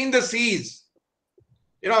not have seen the seas,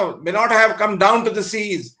 may not have come down to the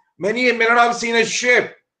seas. Many may not have seen a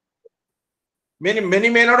ship. Many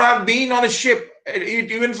may not have been on a ship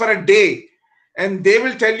even for a day, and they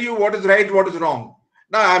will tell you what is right, what is wrong.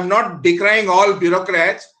 Now, I'm not decrying all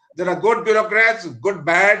bureaucrats. There are good bureaucrats, good,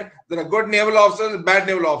 bad. There are good naval officers, bad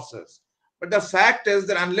naval officers. But the fact is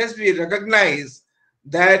that unless we recognize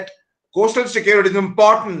that coastal security is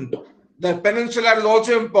important, that peninsular is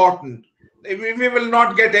also important, we will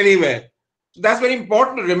not get anywhere. So that's very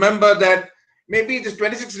important to remember that maybe this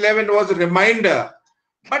 2611 was a reminder.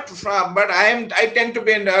 But I tend to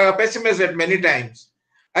be a pessimist at many times.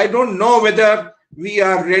 I don't know whether we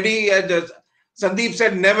are ready. Sandeep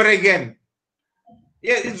said, never again.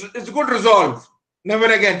 Yeah, it's a good resolve. Never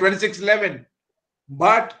again, 2611.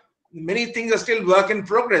 But many things are still work in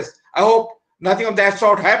progress. I hope nothing of that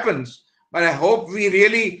sort happens. But I hope we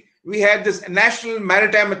have this National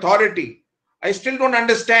Maritime Authority. I still don't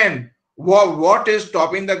understand what is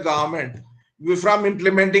stopping the government from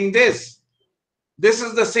implementing this. This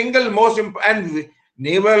is the single most important, and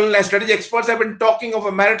naval and strategy experts have been talking of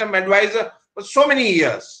a maritime advisor for so many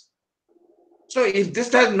years. So if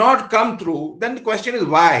this has not come through, then the question is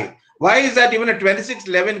why? Why is that even a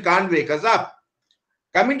 2611 can't wake us up?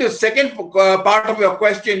 Coming to the second part of your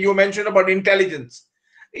question, you mentioned about intelligence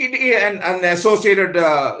and associated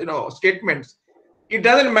statements. It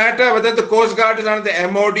doesn't matter whether the Coast Guard is under the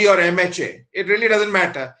MOD or MHA. It really doesn't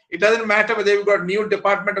matter. It doesn't matter whether we've got new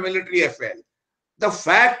Department of Military Affairs. The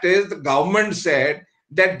fact is the government said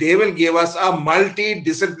that they will give us a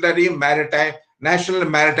multidisciplinary National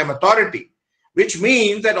Maritime Authority, which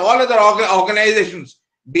means that all other organizations,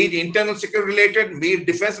 be it internal security related, be it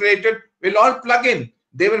defense related, will all plug in.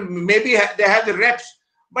 They will maybe they have the reps,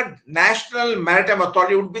 but National Maritime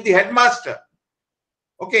Authority would be the headmaster.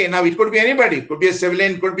 Okay, now it could be anybody, it could be a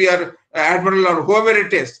civilian, could be an admiral or whoever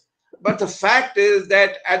it is. But the fact is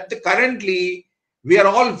that currently we are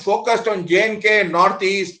all focused on J&K and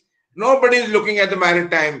Northeast. Nobody is looking at the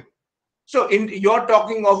maritime. So you're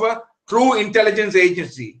talking of a true intelligence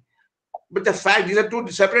agency. But the fact, these are two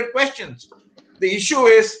separate questions. The issue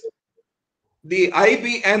is the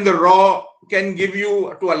IB and the RAW can give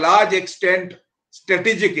you, to a large extent,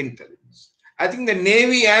 strategic intelligence. I think the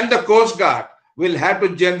Navy and the Coast Guard will have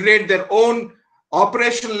to generate their own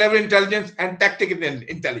operational level intelligence and tactical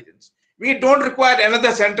intelligence. We don't require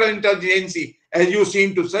another central intelligence agency, as you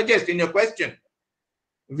seem to suggest in your question.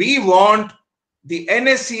 We want the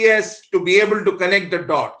NSCS to be able to connect the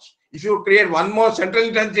dots. If you create one more central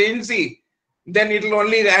intelligence agency, then it will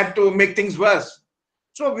only add to make things worse.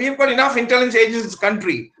 So we've got enough intelligence agencies in this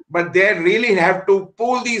country, but they really have to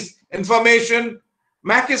pool these information.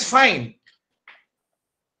 MAC is fine.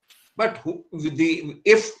 But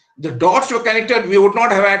if the dots were connected, we would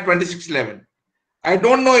not have had 2611. I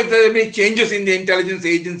don't know if there are any changes in the intelligence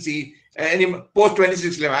agency post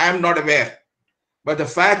 2611. I am not aware. But the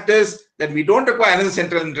fact is that we don't require another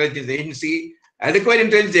central intelligence agency. Adequate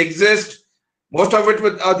intelligence exists. Most of it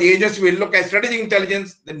with the agency will look at strategic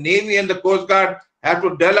intelligence. The Navy and the Coast Guard have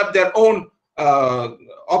to develop their own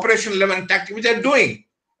operational level and tactics, which they're doing,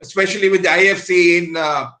 especially with the IFC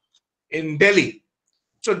in Delhi.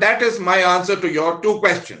 So that is my answer to your two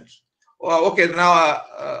questions. Okay, now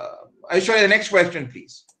Aishwarya, the next question,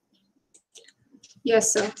 please.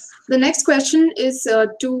 Yes, sir. The next question is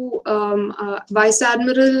to Vice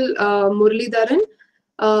Admiral Muralidharan,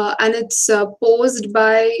 and it's posed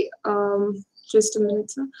by, just a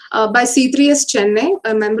minute, sir, by C3S Chennai,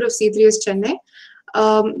 a member of C3S Chennai.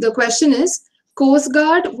 The question is, Coast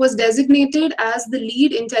Guard was designated as the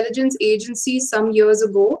lead intelligence agency some years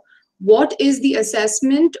ago. What is the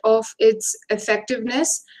assessment of its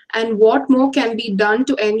effectiveness, and what more can be done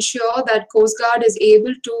to ensure that Coast Guard is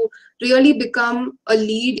able to really become a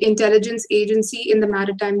lead intelligence agency in the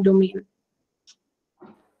maritime domain?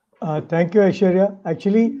 Thank you, Aishwarya.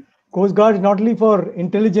 Actually, Coast Guard is not only for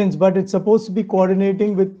intelligence, but it's supposed to be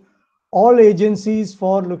coordinating with all agencies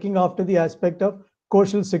for looking after the aspect of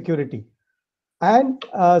coastal security. And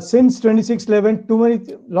since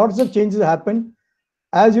 2611, lots of changes happened.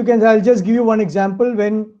 As you can, I'll just give you one example.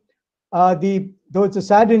 When though it's a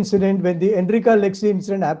sad incident, when the Enrica Lexi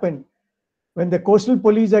incident happened, when the coastal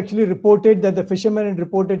police actually reported that the fishermen had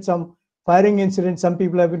reported some firing incident, some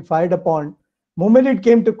people have been fired upon. Moment it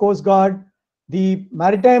came to Coast Guard, the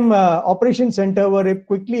Maritime Operations Center were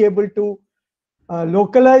quickly able to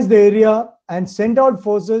localize the area and send out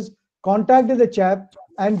forces, contacted the chap,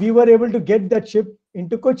 and we were able to get that ship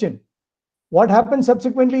into Cochin. What happened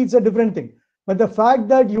subsequently is a different thing. But the fact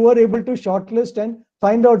that you are able to shortlist and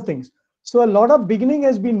find out things. So a lot of beginning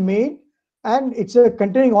has been made, and it's a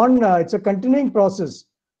continuing process.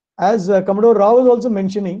 As Commodore Rao was also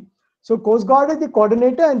mentioning, so Coast Guard is the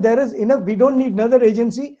coordinator, and there is enough. We don't need another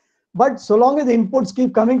agency, but so long as the inputs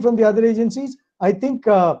keep coming from the other agencies, I think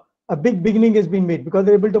a big beginning has been made because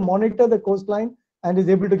they're able to monitor the coastline and is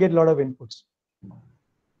able to get a lot of inputs.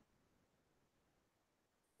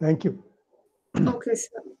 Thank you. Okay,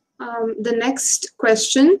 sir. The next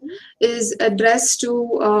question is addressed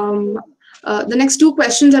to, the next two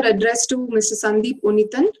questions are addressed to Mr. Sandeep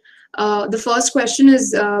Unithan. The first question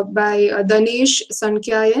is by Danesh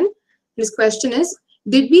Sankyayan. His question is,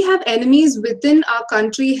 did we have enemies within our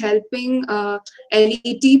country helping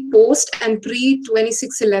LET post and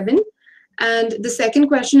pre-2611? And the second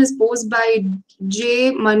question is posed by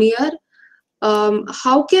J. Maniar.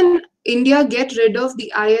 How can India get rid of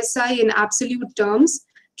the ISI in absolute terms?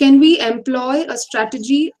 Can we employ a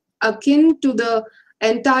strategy akin to the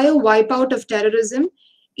entire wipeout of terrorism,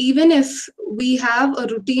 even if we have a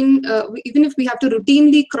routine, even if we have to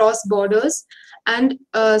routinely cross borders and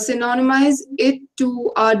synonymize it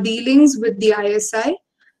to our dealings with the ISI?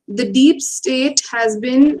 The deep state has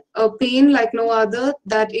been a pain like no other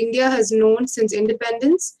that India has known since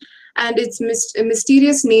independence, and its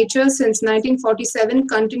mysterious nature since 1947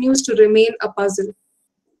 continues to remain a puzzle.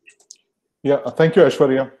 Yeah, thank you,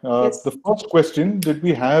 Aishwarya. Yes. The first question: did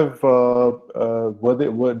we have?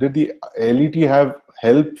 Did the LET have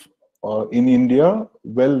help in India?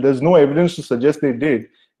 Well, there's no evidence to suggest they did,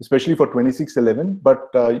 especially for 2611. But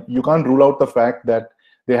you can't rule out the fact that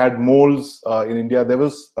they had moles in India. There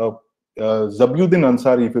was Zabiuddin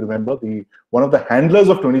Ansari, if you remember, one of the handlers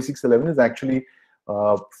of 2611 is actually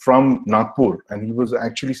from Nagpur, and he was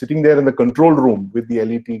actually sitting there in the control room with the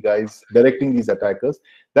LET guys directing these attackers.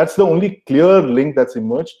 That's the only clear link that's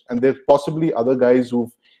emerged, and there's possibly other guys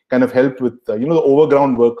who've kind of helped with the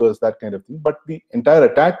overground workers, that kind of thing. But the entire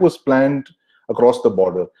attack was planned across the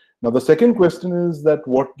border. Now the second question is that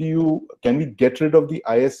can we get rid of the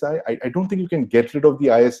ISI? I don't think you can get rid of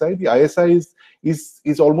the ISI. The ISI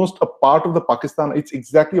is almost a part of the Pakistan. It's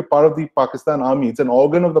exactly a part of the Pakistan army. It's an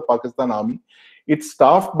organ of the Pakistan army. It's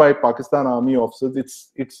staffed by Pakistan army officers.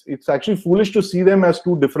 It's actually foolish to see them as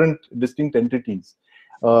two different, distinct entities.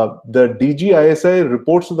 The DGISI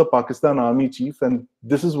reports to the Pakistan army chief, and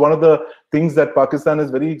this is one of the things that Pakistan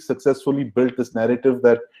has very successfully built, this narrative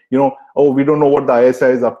that, oh, we don't know what the ISI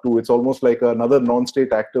is up to. It's almost like another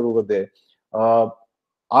non-state actor over there.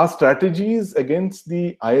 Our strategies against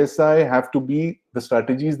the ISI have to be the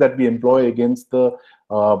strategies that we employ against the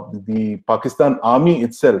Pakistan army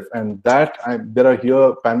itself, and that there are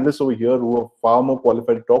panelists over here who are far more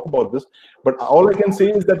qualified to talk about this. But all I can say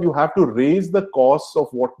is that you have to raise the costs of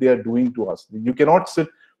what they are doing to us. You cannot sit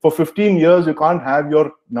for 15 years. You can't have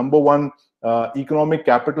your number one economic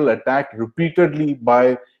capital attacked repeatedly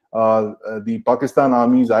by the Pakistan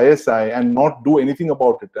Army's ISI and not do anything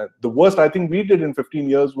about it. The worst I think we did in 15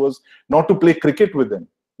 years was not to play cricket with them.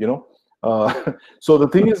 So the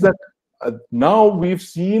thing is that now we've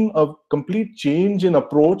seen a complete change in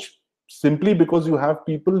approach, simply because you have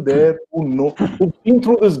people there who've been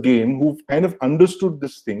through this game, who've kind of understood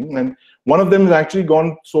this thing. And one of them has actually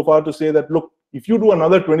gone so far to say that, look, if you do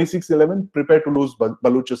another 2611, prepare to lose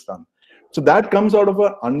Baluchistan. So that comes out of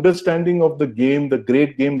an understanding of the game, the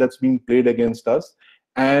great game that's being played against us,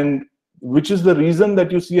 and which is the reason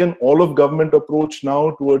that you see an all-of-government approach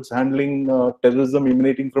now towards handling terrorism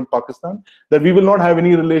emanating from Pakistan, that we will not have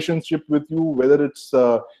any relationship with you, whether it's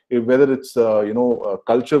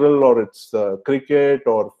cultural, or it's cricket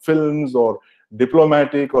or films or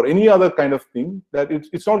diplomatic or any other kind of thing, that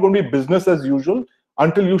it's not going to be business as usual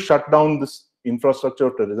until you shut down this infrastructure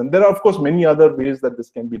of terrorism. There are, of course, many other ways that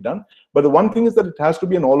this can be done, but the one thing is that it has to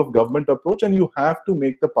be an all-of-government approach, and you have to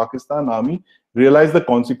make the Pakistan army realize the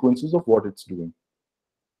consequences of what it's doing.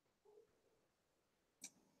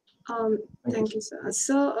 Thank you, sir.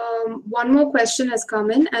 So one more question has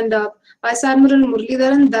come in, and Vice Admiral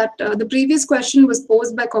Muralidharan, that the previous question was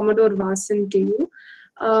posed by Commodore Vasan to you.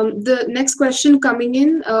 The next question coming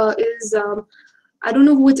in is, I don't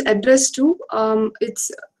know who it's addressed to.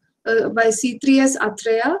 It's by C3S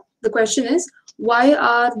Atreya. The question is, why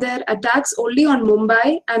are there attacks only on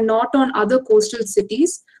Mumbai and not on other coastal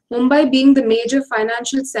cities? Mumbai being the major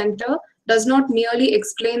financial center does not merely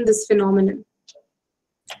explain this phenomenon.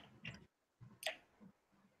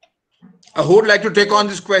 Who would like to take on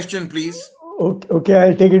this question, please? Okay,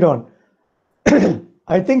 I'll take it on.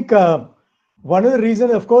 I think one of the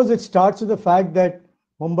reasons, of course, it starts with the fact that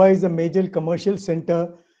Mumbai is a major commercial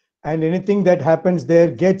center, and anything that happens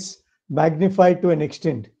there gets magnified to an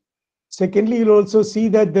extent. Secondly, you'll also see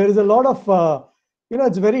that there is a lot of,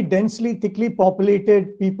 it's very densely, thickly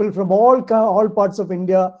populated. People from all parts of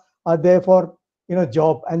India are there for,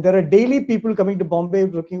 job. And there are daily people coming to Bombay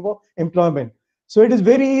looking for employment. So it is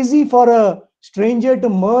very easy for a stranger to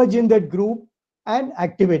merge in that group and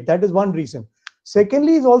activate. That is one reason.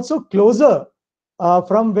 Secondly, is also closer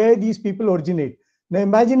from where these people originate. Now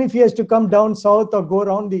imagine if he has to come down south or go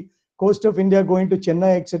around the coast of India, going to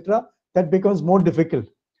Chennai, etc. That becomes more difficult.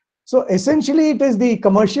 So essentially, it is the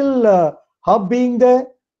commercial hub being there.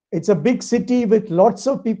 It's a big city with lots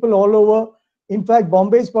of people all over. In fact,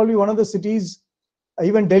 Bombay is probably one of the cities,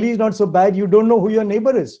 even Delhi is not so bad. You don't know who your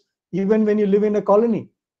neighbor is, even when you live in a colony.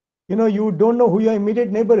 You don't know who your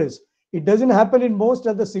immediate neighbor is. It doesn't happen in most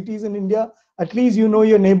other cities in India. At least you know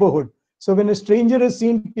your neighborhood. So when a stranger is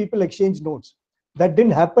seen, people exchange notes. That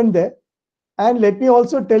didn't happen there. And let me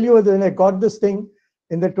also tell you, when I got this thing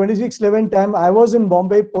in the 2611 time, I was in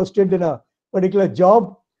Bombay, posted in a particular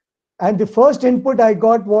job. And the first input I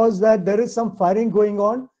got was that there is some firing going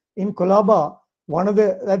on in Colaba,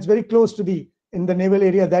 that's very close to in the naval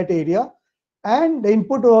area, that area. And the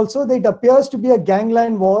input also that it appears to be a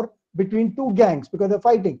gangland war between two gangs because they're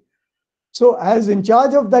fighting. So as in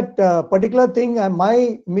charge of that particular thing,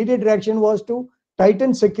 my immediate reaction was to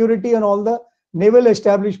tighten security on all the naval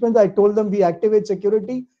establishments. I told them we activate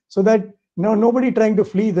security so that nobody trying to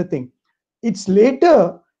flee the thing. It's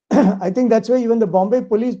later, I think that's why even the Bombay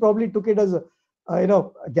police probably took it as a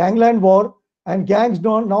gangland war, and gangs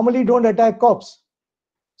normally don't attack cops.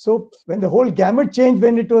 So when the whole gamut changed,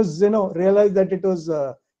 when it was realized that it was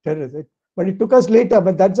terrorism, but it took us later.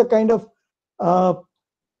 But that's the kind of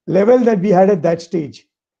level that we had at that stage.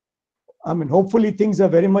 I mean, hopefully things are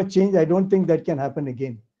very much changed. I don't think that can happen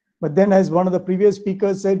again. But then, as one of the previous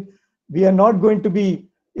speakers said, we are not going to be,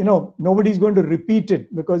 nobody's going to repeat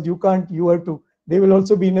it, because you have to, they will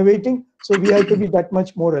also be innovating. So we have to be that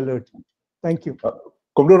much more alert. Thank you.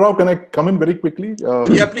 Commodore Rao, can I come in very quickly?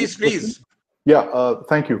 Yeah, please. Yeah,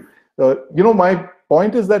 thank you. My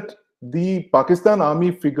point is that the Pakistan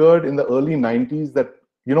Army figured in the early 90s that,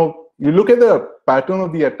 you look at the pattern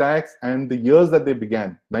of the attacks and the years that they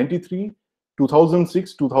began, 93,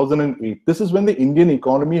 2006, 2008. This is when the Indian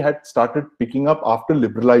economy had started picking up after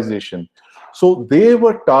liberalization. So they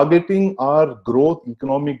were targeting our growth,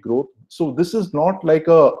 economic growth. So this is not like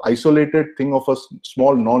a isolated thing of a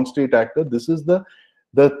small non-state actor. This is the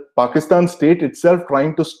Pakistan state itself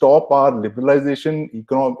trying to stop our liberalization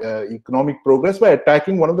economic progress by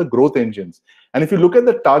attacking one of the growth engines. And if you look at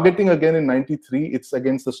the targeting again in 93, it's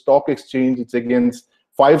against the stock exchange, it's against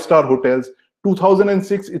five-star hotels.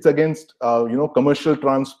 2006, it's against commercial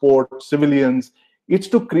transport, civilians. It's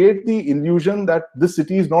to create the illusion that this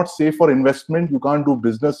city is not safe for investment. You can't do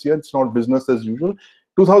business here. It's not business as usual.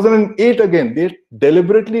 2008 again, they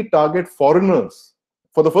deliberately target foreigners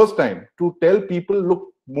for the first time to tell people,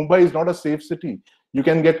 look, Mumbai is not a safe city. You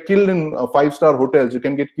can get killed in five-star hotels. You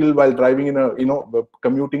can get killed while driving in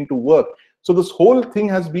commuting to work. So this whole thing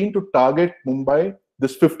has been to target Mumbai.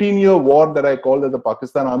 This 15-year war that I call that the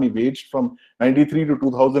Pakistan Army waged from 93 to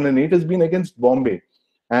 2008 has been against Bombay.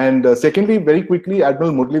 And secondly, very quickly,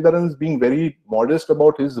 Admiral Muralidharan is being very modest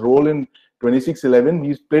about his role in 2611.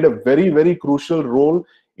 He's played a very, very crucial role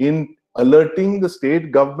in alerting the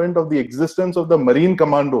state government of the existence of the Marine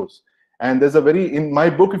Commandos. And there's in my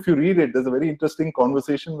book, if you read it, there's a very interesting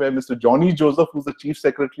conversation where Mr. Johnny Joseph, who's the Chief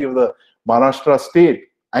Secretary of the Maharashtra state,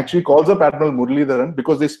 actually calls up Admiral Muralidharan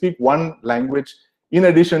because they speak one language in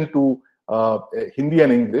addition to Hindi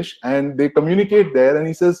and English, and they communicate there, and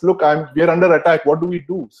he says, look, we are under attack, what do we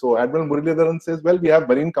do? So Admiral Muralidharan says, well, we have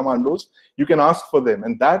Marine Commandos, you can ask for them.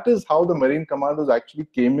 And that is how the Marine Commandos actually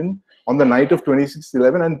came in on the night of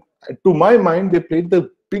 2611, and to my mind, they played the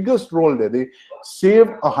biggest role there. They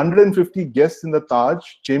saved 150 guests in the Taj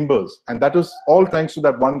chambers, and that was all thanks to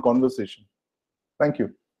that one conversation. Thank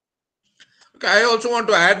you. Okay, I also want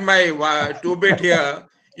to add my two bit here.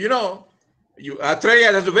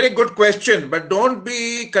 Atreya, that's a very good question, but don't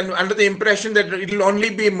be under the impression that it will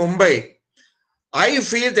only be Mumbai. I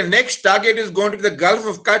feel the next target is going to be the Gulf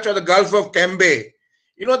of Kutch or the Gulf of Cambay.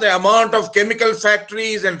 The amount of chemical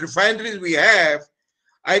factories and refineries we have,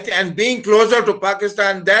 and being closer to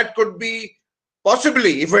Pakistan, that could be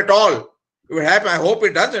possibly, if at all, it will happen. I hope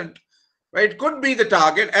it doesn't. But it could be the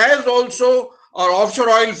target, as also our offshore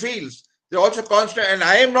oil fields. They're also constant. And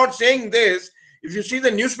I am not saying this. If you see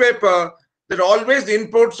the newspaper, there are always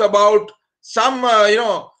inputs about some,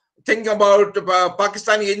 thing about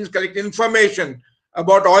Pakistani agents collecting information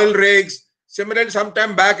about oil rigs. Similarly,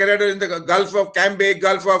 sometime back in the Gulf of Cambay,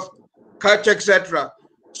 Gulf of Kutch, etc.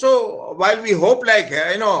 So while we hope,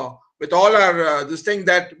 with all our this thing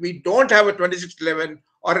that we don't have a 2611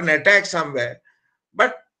 or an attack somewhere,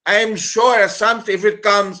 but I am sure if it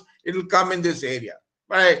comes, it will come in this area.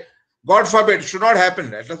 But God forbid, it should not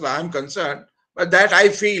happen. As far as I'm concerned. But that I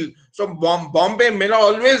feel. So Bombay may not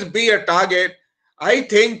always be a target. I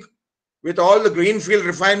think with all the greenfield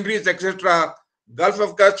refineries, etc., Gulf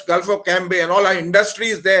of Kutch, Gulf of Cambay, and all our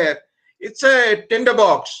industries there, it's a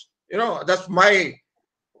tinderbox. That's my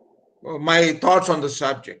thoughts on the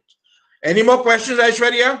subject. Any more questions,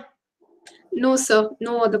 Aishwarya? No, sir.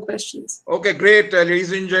 No other questions. Okay, great,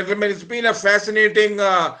 ladies and gentlemen. It's been a fascinating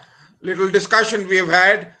little discussion we have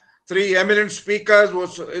had. Three eminent speakers who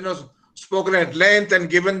spoken at length and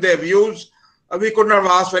given their views. We could not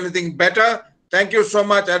have asked for anything better. Thank you so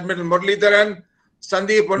much, Admiral Muralidharan,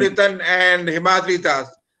 Sandeep Punithan, and Himadri Das.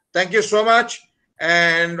 Thank you so much.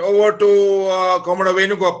 And over to Commodore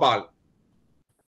Venugopal.